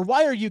 or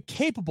why are you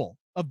capable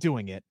of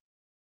doing it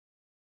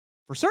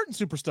for certain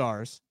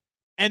superstars?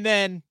 And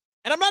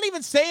I'm not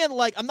even saying,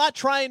 like, I'm not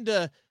trying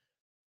to,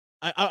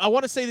 I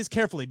want to say this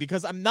carefully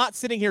because I'm not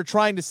sitting here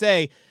trying to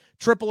say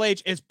Triple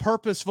H is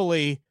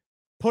purposefully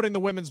putting the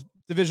women's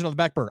division on the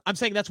back burner. I'm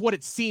saying that's what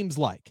it seems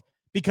like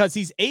because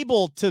he's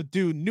able to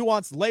do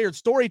nuanced, layered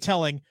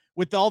storytelling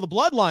with all the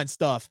Bloodline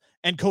stuff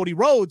and Cody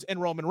Rhodes and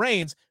Roman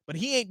Reigns, but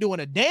he ain't doing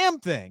a damn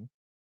thing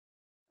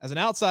as an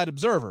outside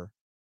observer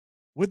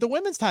with the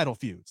women's title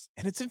feuds.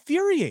 And it's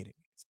infuriating.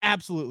 It's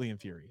absolutely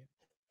infuriating.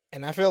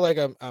 And I feel like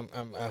I'm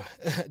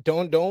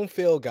don't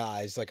feel,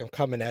 guys, like I'm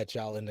coming at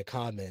y'all in the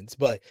comments,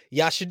 but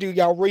y'all should do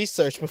y'all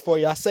research before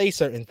y'all say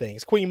certain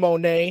things. Queen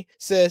Monet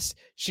says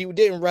she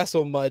didn't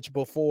wrestle much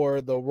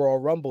before the Royal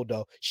Rumble,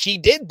 though. She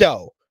did,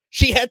 though.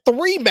 She had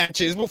 3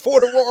 matches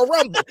before the Royal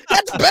Rumble.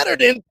 That's better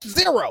than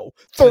 0.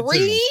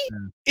 3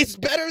 is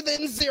better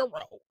than 0.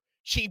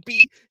 She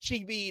beat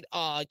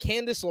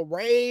Candice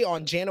LeRae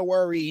on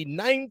January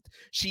 9th.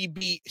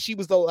 She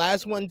was the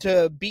last one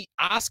to beat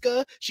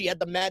Asuka. She had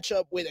the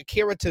matchup with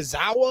Akira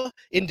Tozawa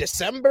in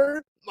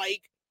December.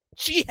 Like,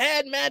 she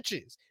had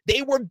matches.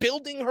 They were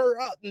building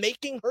her up,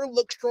 making her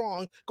look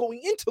strong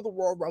going into the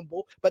Royal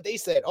Rumble, but they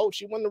said, "Oh,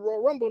 she won the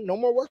Royal Rumble, no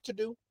more work to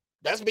do."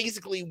 That's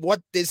basically what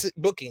this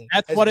booking.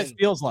 That's what it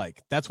feels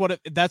like. That's what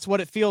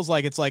it feels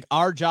like. It's like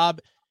our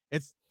job.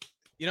 It's,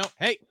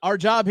 hey, our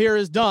job here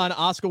is done.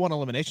 Asuka won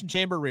Elimination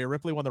Chamber. Rhea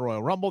Ripley won the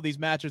Royal Rumble. These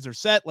matches are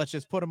set. Let's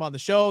just put them on the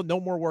show. No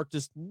more work.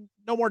 Just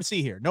no more to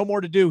see here. No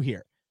more to do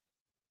here.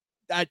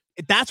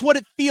 That's what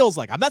it feels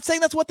like. I'm not saying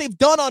that's what they've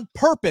done on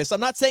purpose. I'm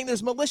not saying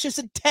there's malicious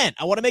intent.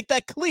 I want to make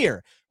that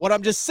clear. What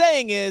I'm just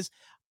saying is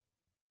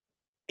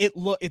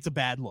it's a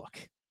bad look.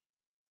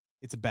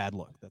 It's a bad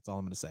look. That's all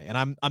I'm going to say. And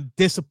I'm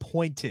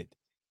disappointed.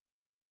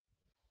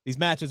 These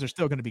matches are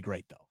still going to be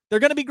great, though. They're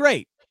going to be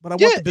great, but I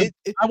want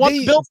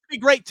the builds to be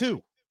great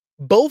too.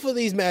 Both of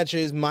these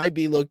matches might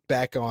be looked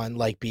back on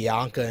like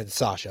Bianca and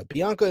Sasha.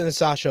 Bianca and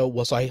Sasha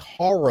was a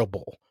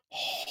horrible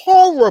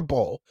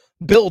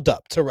build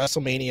up to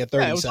WrestleMania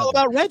 37. Yeah, it was all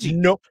about Reggie.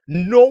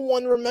 No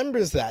one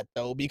remembers that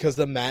though because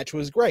the match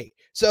was great.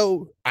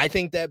 So I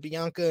think that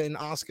Bianca and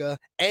Asuka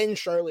and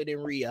Charlotte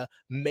and Rhea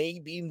may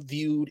be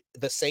viewed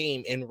the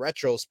same in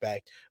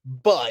retrospect,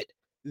 but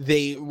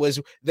there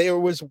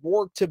was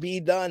work to be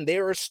done.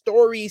 There are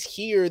stories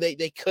here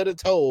they could have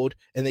told,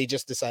 and they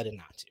just decided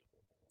not to.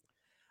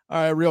 All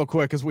right, real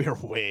quick, because we are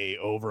way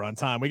over on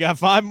time. We got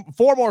 4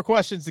 more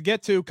questions to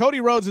get to. Cody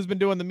Rhodes has been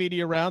doing the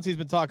media rounds. He's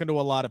been talking to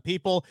a lot of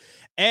people,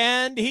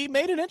 and he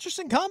made an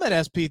interesting comment,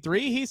 SP3.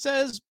 He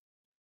says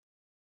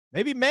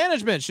maybe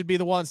management should be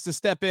the ones to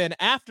step in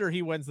after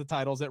he wins the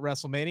titles at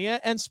WrestleMania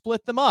and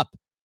split them up.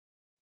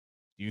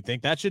 Do you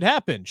think that should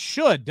happen?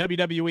 Should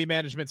WWE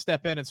management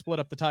step in and split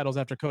up the titles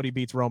after Cody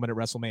beats Roman at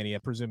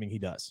WrestleMania, presuming he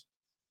does?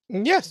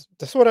 Yes,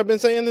 that's what I've been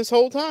saying this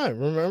whole time.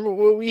 Remember,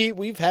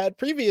 we've had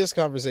previous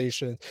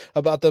conversations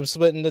about them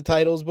splitting the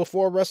titles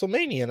before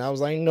WrestleMania, and I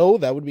was like, no,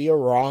 that would be a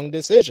wrong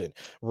decision.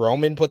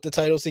 Roman put the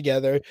titles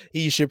together.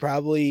 He should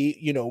probably,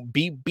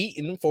 be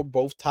beaten for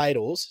both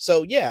titles.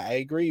 So, yeah, I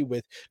agree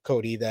with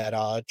Cody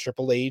that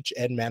Triple H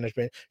and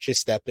management should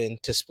step in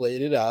to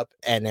split it up,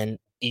 and then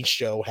each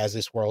show has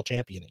this world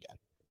champion again.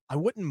 I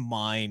wouldn't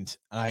mind.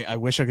 I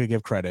wish I could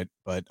give credit,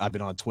 but I've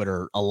been on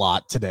Twitter a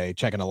lot today,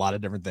 checking a lot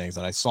of different things,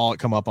 and I saw it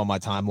come up on my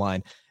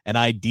timeline. An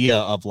idea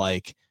of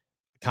like,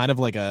 kind of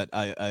like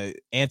a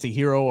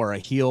anti-hero or a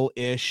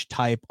heel-ish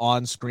type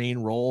on-screen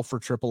role for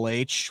Triple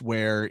H,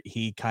 where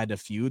he kind of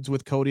feuds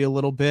with Cody a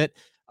little bit,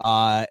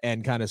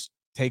 and kind of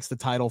takes the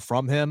title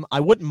from him. I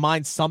wouldn't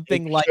mind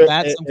something like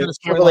that. Some kind of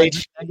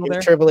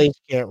If Triple H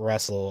can't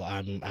wrestle,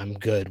 I'm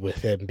good with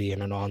him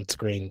being an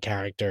on-screen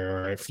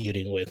character or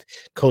feuding with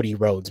Cody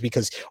Rhodes,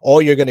 because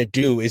all you're gonna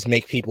do is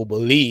make people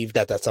believe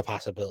that that's a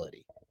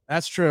possibility.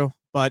 That's true,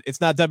 but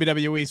it's not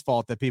WWE's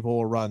fault that people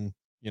will run,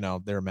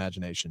 their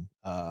imagination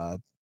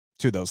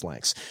to those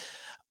lengths.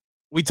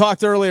 We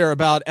talked earlier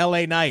about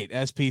LA Knight,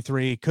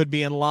 SP3, could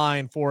be in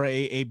line for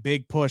a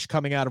big push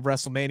coming out of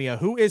WrestleMania.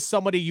 Who is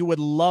somebody you would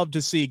love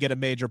to see get a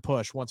major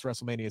push once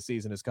WrestleMania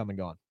season is come and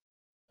gone?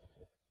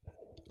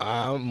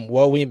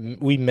 Well, we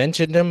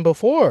mentioned him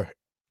before.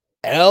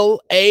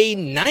 LA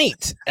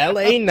Knight.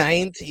 LA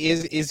Knight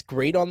is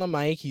great on the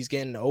mic. He's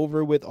getting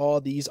over with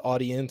all these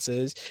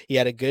audiences. He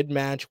had a good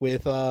match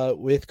with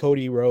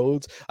Cody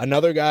Rhodes.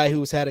 Another guy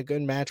who's had a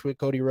good match with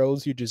Cody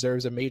Rhodes who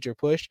deserves a major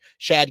push,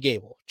 Chad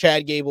Gable.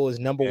 Chad Gable is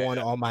number one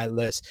on my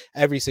list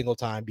every single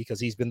time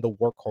because he's been the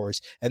workhorse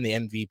and the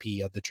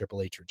MVP of the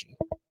Triple H regime.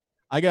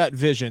 I got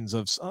visions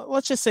of,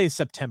 let's just say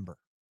September,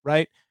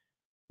 right?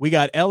 We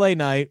got LA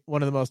Knight,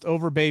 one of the most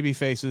over baby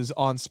faces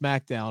on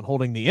SmackDown,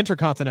 holding the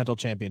Intercontinental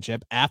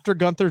Championship after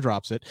Gunther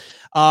drops it.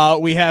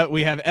 We have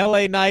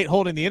LA Knight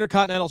holding the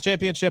Intercontinental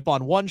Championship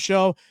on one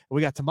show.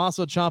 We got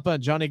Tommaso Ciampa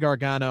and Johnny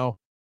Gargano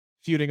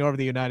feuding over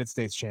the United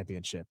States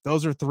Championship.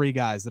 Those are three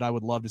guys that I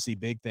would love to see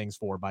big things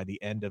for by the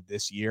end of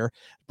this year.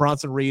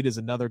 Bronson Reed is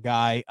another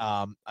guy.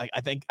 I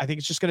think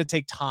it's just going to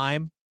take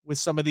time with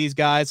some of these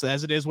guys,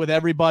 as it is with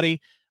everybody.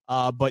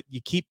 But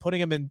you keep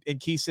putting him in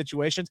key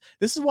situations.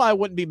 This is why I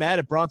wouldn't be mad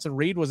if Bronson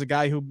Reed was a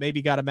guy who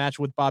maybe got a match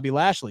with Bobby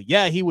Lashley.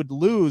 Yeah, he would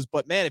lose,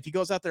 but man, if he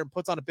goes out there and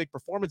puts on a big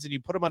performance and you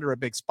put him under a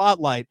big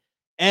spotlight,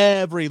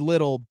 every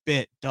little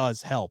bit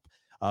does help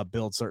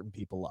build certain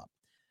people up.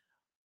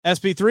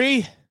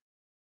 SP3,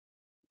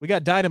 we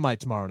got Dynamite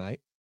tomorrow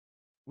night.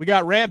 We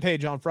got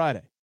Rampage on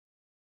Friday.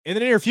 In the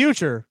near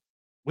future,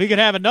 we could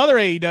have another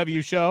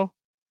AEW show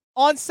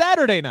on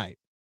Saturday night.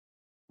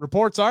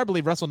 Reports are, I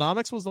believe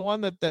WrestleNomics was the one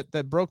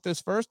that broke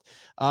this first,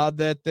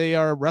 that they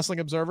are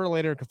Wrestling Observer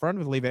later confirmed.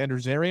 I believe Andrew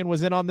Zarian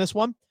was in on this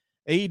one.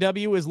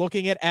 AEW is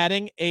looking at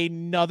adding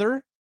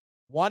another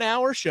 1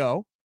 hour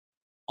show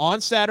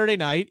on Saturday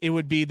night. It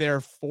would be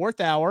their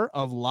 4th hour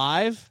of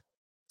live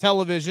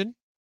television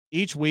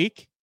each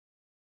week.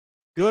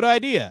 Good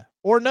idea.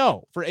 Or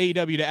no, for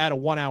AEW to add a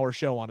 1 hour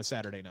show on a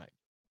Saturday night.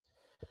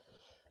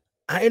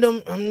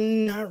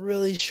 I'm not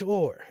really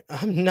sure.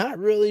 I'm not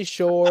really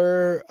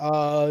sure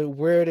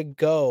where to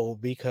go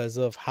because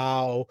of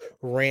how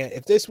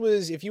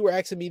if you were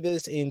asking me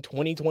this in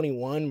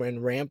 2021 when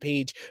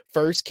Rampage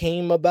first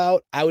came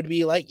about, I would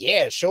be like,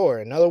 yeah, sure,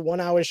 another 1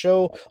 hour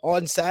show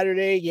on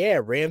Saturday. Yeah,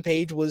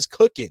 Rampage was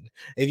cooking.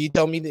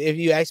 If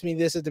you asked me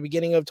this at the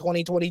beginning of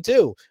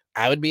 2022,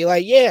 I would be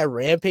like, yeah,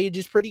 Rampage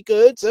is pretty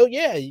good. So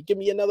yeah, you give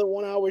me another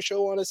 1 hour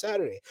show on a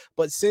Saturday.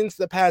 But since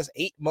the past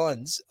 8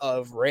 months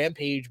of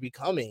Rampage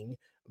becoming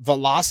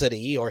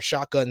Velocity or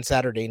Shotgun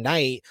Saturday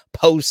Night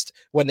post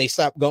when they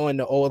stopped going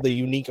to all the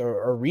unique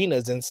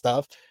arenas and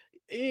stuff,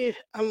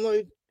 I'm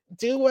like,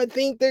 do I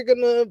think they're going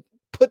to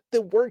put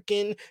the work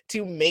in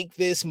to make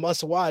this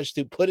must watch,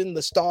 to put in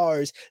the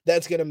stars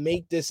that's going to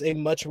make this a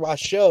much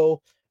watch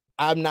show?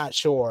 I'm not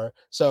sure.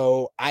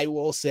 So I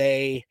will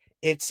say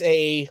it's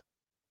a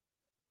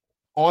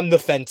on the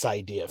fence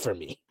idea for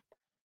me.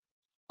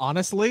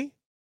 Honestly,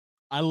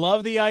 I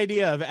love the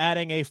idea of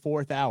adding a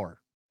 4th hour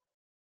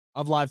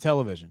of live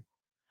television.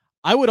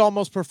 I would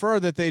almost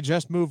prefer that they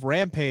just move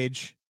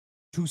Rampage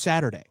to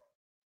Saturday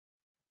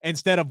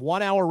instead of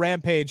 1 hour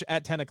Rampage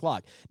at 10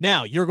 o'clock.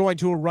 Now, you're going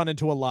to run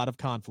into a lot of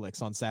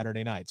conflicts on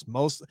Saturday nights.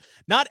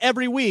 Not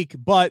every week,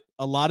 but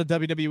a lot of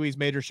WWE's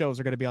major shows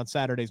are going to be on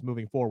Saturdays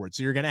moving forward.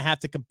 So you're going to have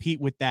to compete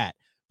with that.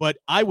 But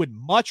I would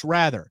much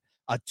rather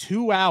a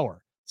 2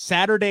 hour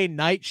Saturday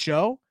night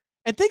show,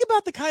 and think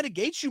about the kind of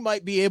gates you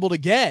might be able to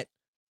get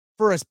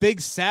for a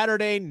big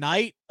Saturday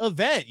night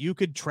event. You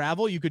could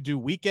travel, you could do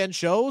weekend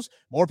shows.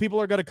 More people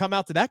are going to come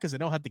out to that because they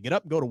don't have to get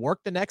up and go to work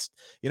the next,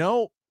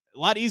 a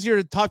lot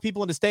easier to talk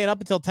people into staying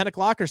up until 10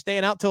 o'clock or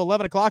staying out till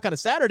 11 o'clock on a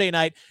Saturday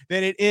night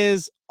than it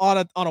is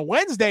on a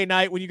Wednesday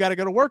night when you got to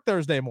go to work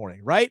Thursday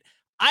morning, right?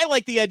 I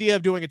like the idea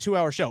of doing a 2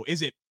 hour show.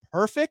 Is it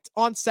perfect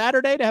on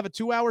Saturday to have a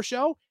 2 hour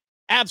show?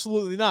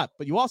 Absolutely not.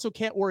 But you also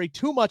can't worry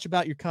too much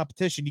about your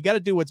competition. You got to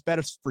do what's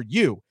better for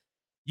you.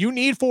 You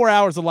need 4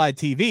 hours of live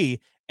TV,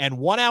 and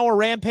 1 hour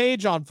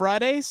Rampage on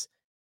Fridays,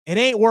 it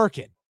ain't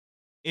working.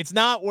 It's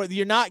not where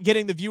you're not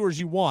getting the viewers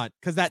you want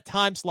because that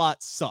time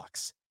slot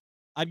sucks.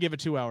 I'd give a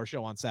 2 hour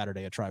show on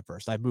Saturday a try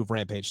first. I'd move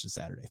Rampage to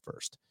Saturday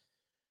first.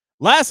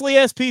 Lastly,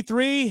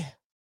 SP3,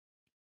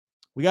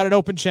 we got an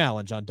open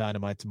challenge on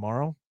Dynamite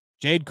tomorrow.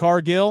 Jade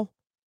Cargill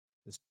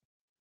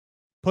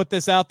put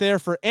this out there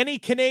for any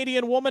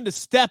Canadian woman to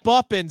step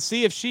up and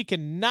see if she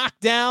can knock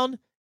down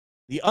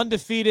the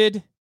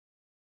undefeated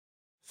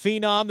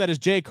phenom that is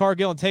Jade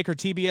Cargill and take her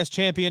TBS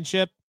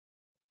championship.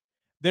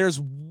 There's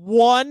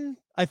one,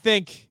 I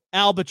think,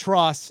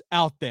 albatross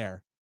out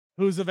there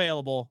who's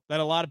available that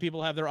a lot of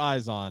people have their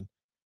eyes on.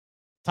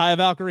 Taya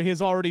Valkyrie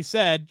has already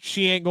said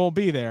she ain't going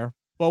to be there,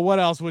 but what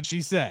else would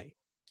she say?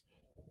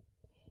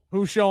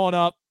 Who's showing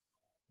up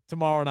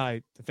tomorrow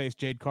night to face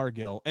Jade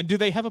Cargill? And do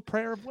they have a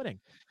prayer of winning?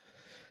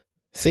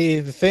 See,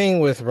 the thing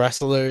with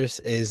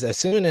wrestlers is as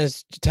soon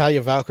as Talia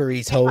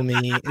Valkyrie told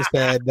me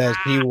said that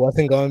she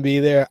wasn't going to be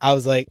there, I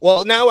was like,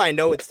 well, now I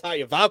know it's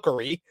Talia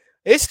Valkyrie.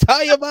 It's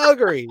Talia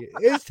Valkyrie.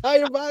 It's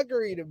Talia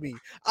Valkyrie to me.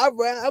 I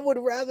would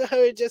rather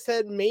her just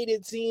had made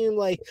it seem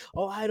like,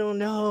 oh, I don't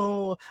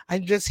know.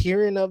 I'm just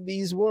hearing of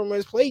these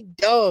rumors. Play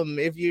dumb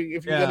if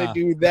you're gonna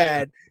do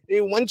that.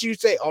 Once you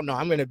say, oh no,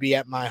 I'm gonna be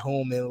at my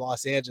home in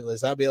Los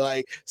Angeles, I'll be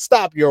like,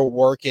 stop, you're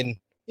working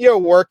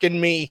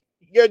me.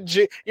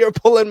 You're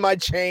pulling my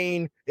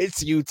chain.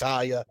 It's you,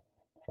 Talia.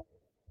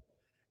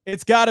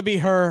 It's got to be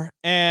her.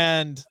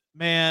 And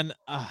man,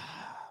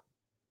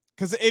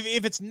 because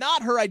if it's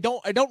not her, I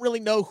don't really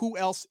know who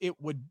else it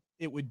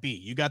would be.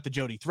 You got the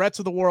Jody Threats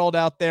of the world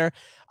out there.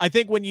 I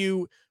think when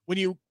you,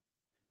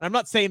 I'm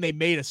not saying they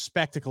made a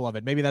spectacle of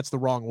it. Maybe that's the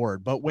wrong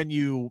word. But when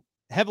you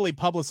heavily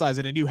publicize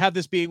it and you have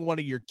this being one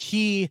of your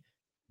key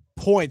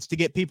points to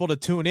get people to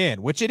tune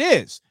in, which it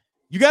is,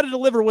 you got to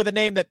deliver with a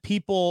name that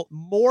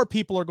more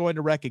people are going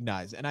to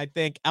recognize. And I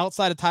think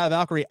outside of Talia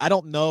Valkyrie, I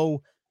don't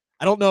know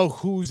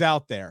who's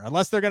out there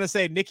unless they're going to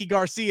say Nikki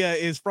Garcia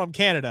is from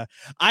Canada.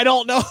 I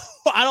don't know.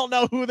 I don't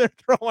know who they're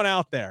throwing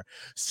out there.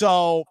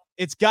 So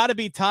it's got to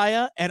be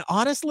Taya. And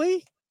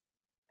honestly,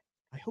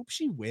 I hope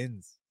she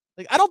wins.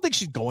 Like, I don't think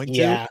she's going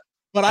to,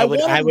 but I would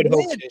hope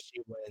that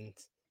she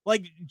wins.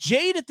 Like,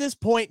 Jade at this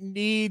point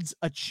needs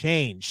a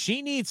change.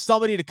 She needs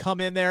somebody to come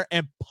in there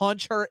and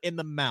punch her in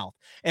the mouth.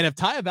 And if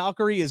Taya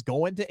Valkyrie is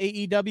going to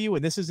AEW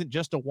and this isn't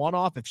just a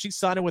one-off, if she's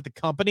signing with the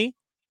company,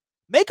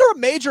 make her a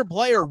major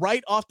player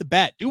right off the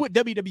bat. Do what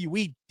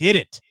WWE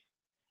didn't.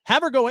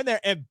 Have her go in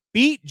there and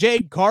beat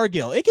Jade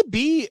Cargill. It could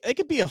be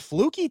a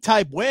fluky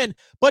type win,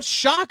 but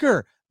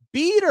shocker,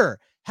 beat her.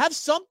 Have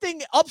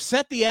something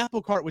upset the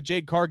apple cart with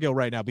Jade Cargill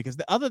right now because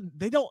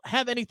they don't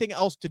have anything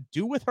else to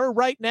do with her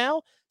right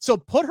now. So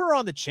put her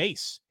on the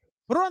chase.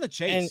 Put her on the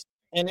chase.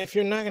 And if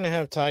you're not going to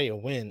have Taya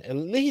win, at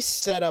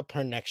least set up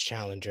her next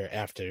challenger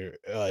after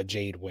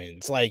Jade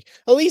wins. Like,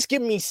 at least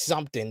give me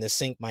something to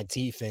sink my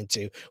teeth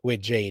into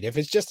with Jade. If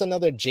it's just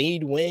another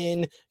Jade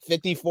win,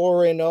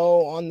 54-0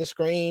 on the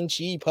screen,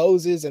 she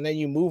poses, and then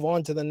you move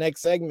on to the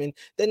next segment,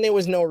 then there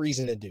was no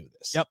reason to do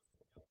this.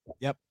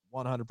 Yep.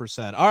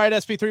 100%. All right,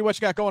 SP3, what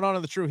you got going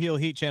on the True Heel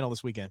Heat channel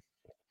this weekend?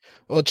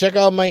 Well, check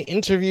out my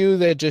interview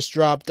that just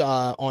dropped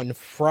on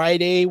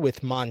Friday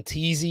with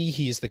Montezi.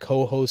 He's the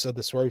co-host of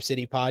the Swerve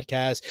City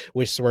podcast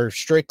with Swerve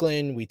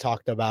Strickland. We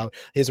talked about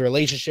his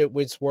relationship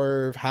with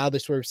Swerve, how the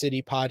Swerve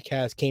City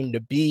podcast came to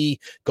be,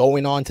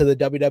 going on to the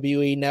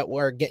WWE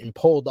network, getting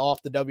pulled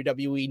off the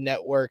WWE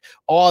network,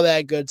 all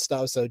that good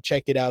stuff. So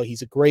check it out.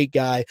 He's a great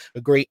guy,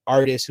 a great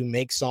artist who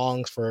makes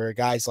songs for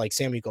guys like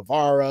Sammy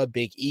Guevara,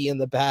 Big E in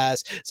the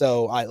past.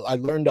 So I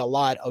learned a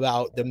lot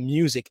about the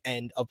music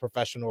end of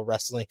professional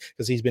wrestling,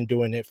 because he's been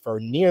doing it for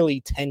nearly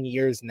 10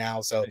 years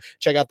now. So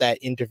check out that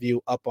interview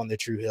up on the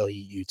True Heel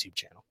Heat YouTube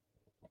channel.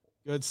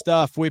 Good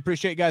stuff. We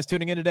appreciate you guys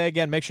tuning in today.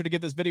 Again, make sure to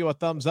give this video a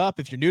thumbs up.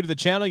 If you're new to the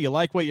channel, you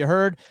like what you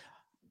heard,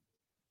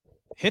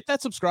 hit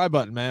that subscribe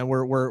button, man.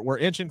 We're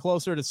inching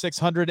closer to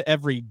 600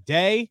 every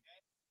day.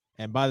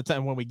 And by the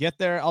time when we get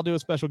there, I'll do a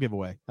special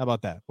giveaway. How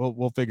about that?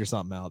 We'll figure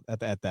something out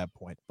at that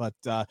point. But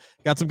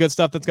got some good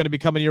stuff that's going to be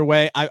coming your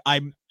way.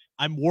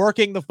 I'm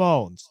working the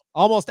phones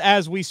almost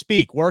as we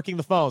speak, working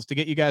the phones to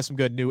get you guys some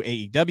good new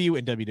AEW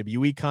and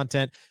WWE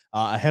content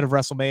ahead of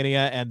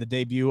WrestleMania and the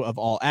debut of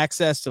All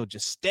Access. So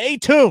just stay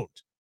tuned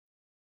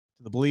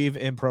to the Bleav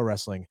in Pro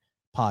Wrestling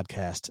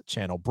podcast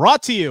channel,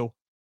 brought to you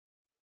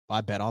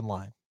by Bet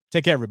Online.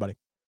 Take care, everybody.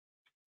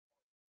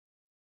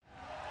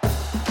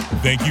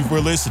 Thank you for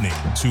listening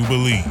to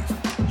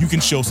Bleav. You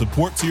can show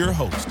support to your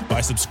host by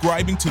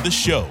subscribing to the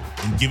show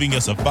and giving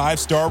us a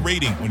 5-star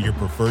rating on your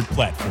preferred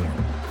platform.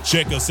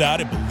 Check us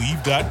out at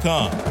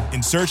Bleav.com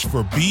and search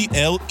for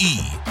BLEAV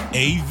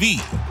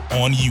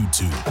on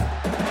YouTube.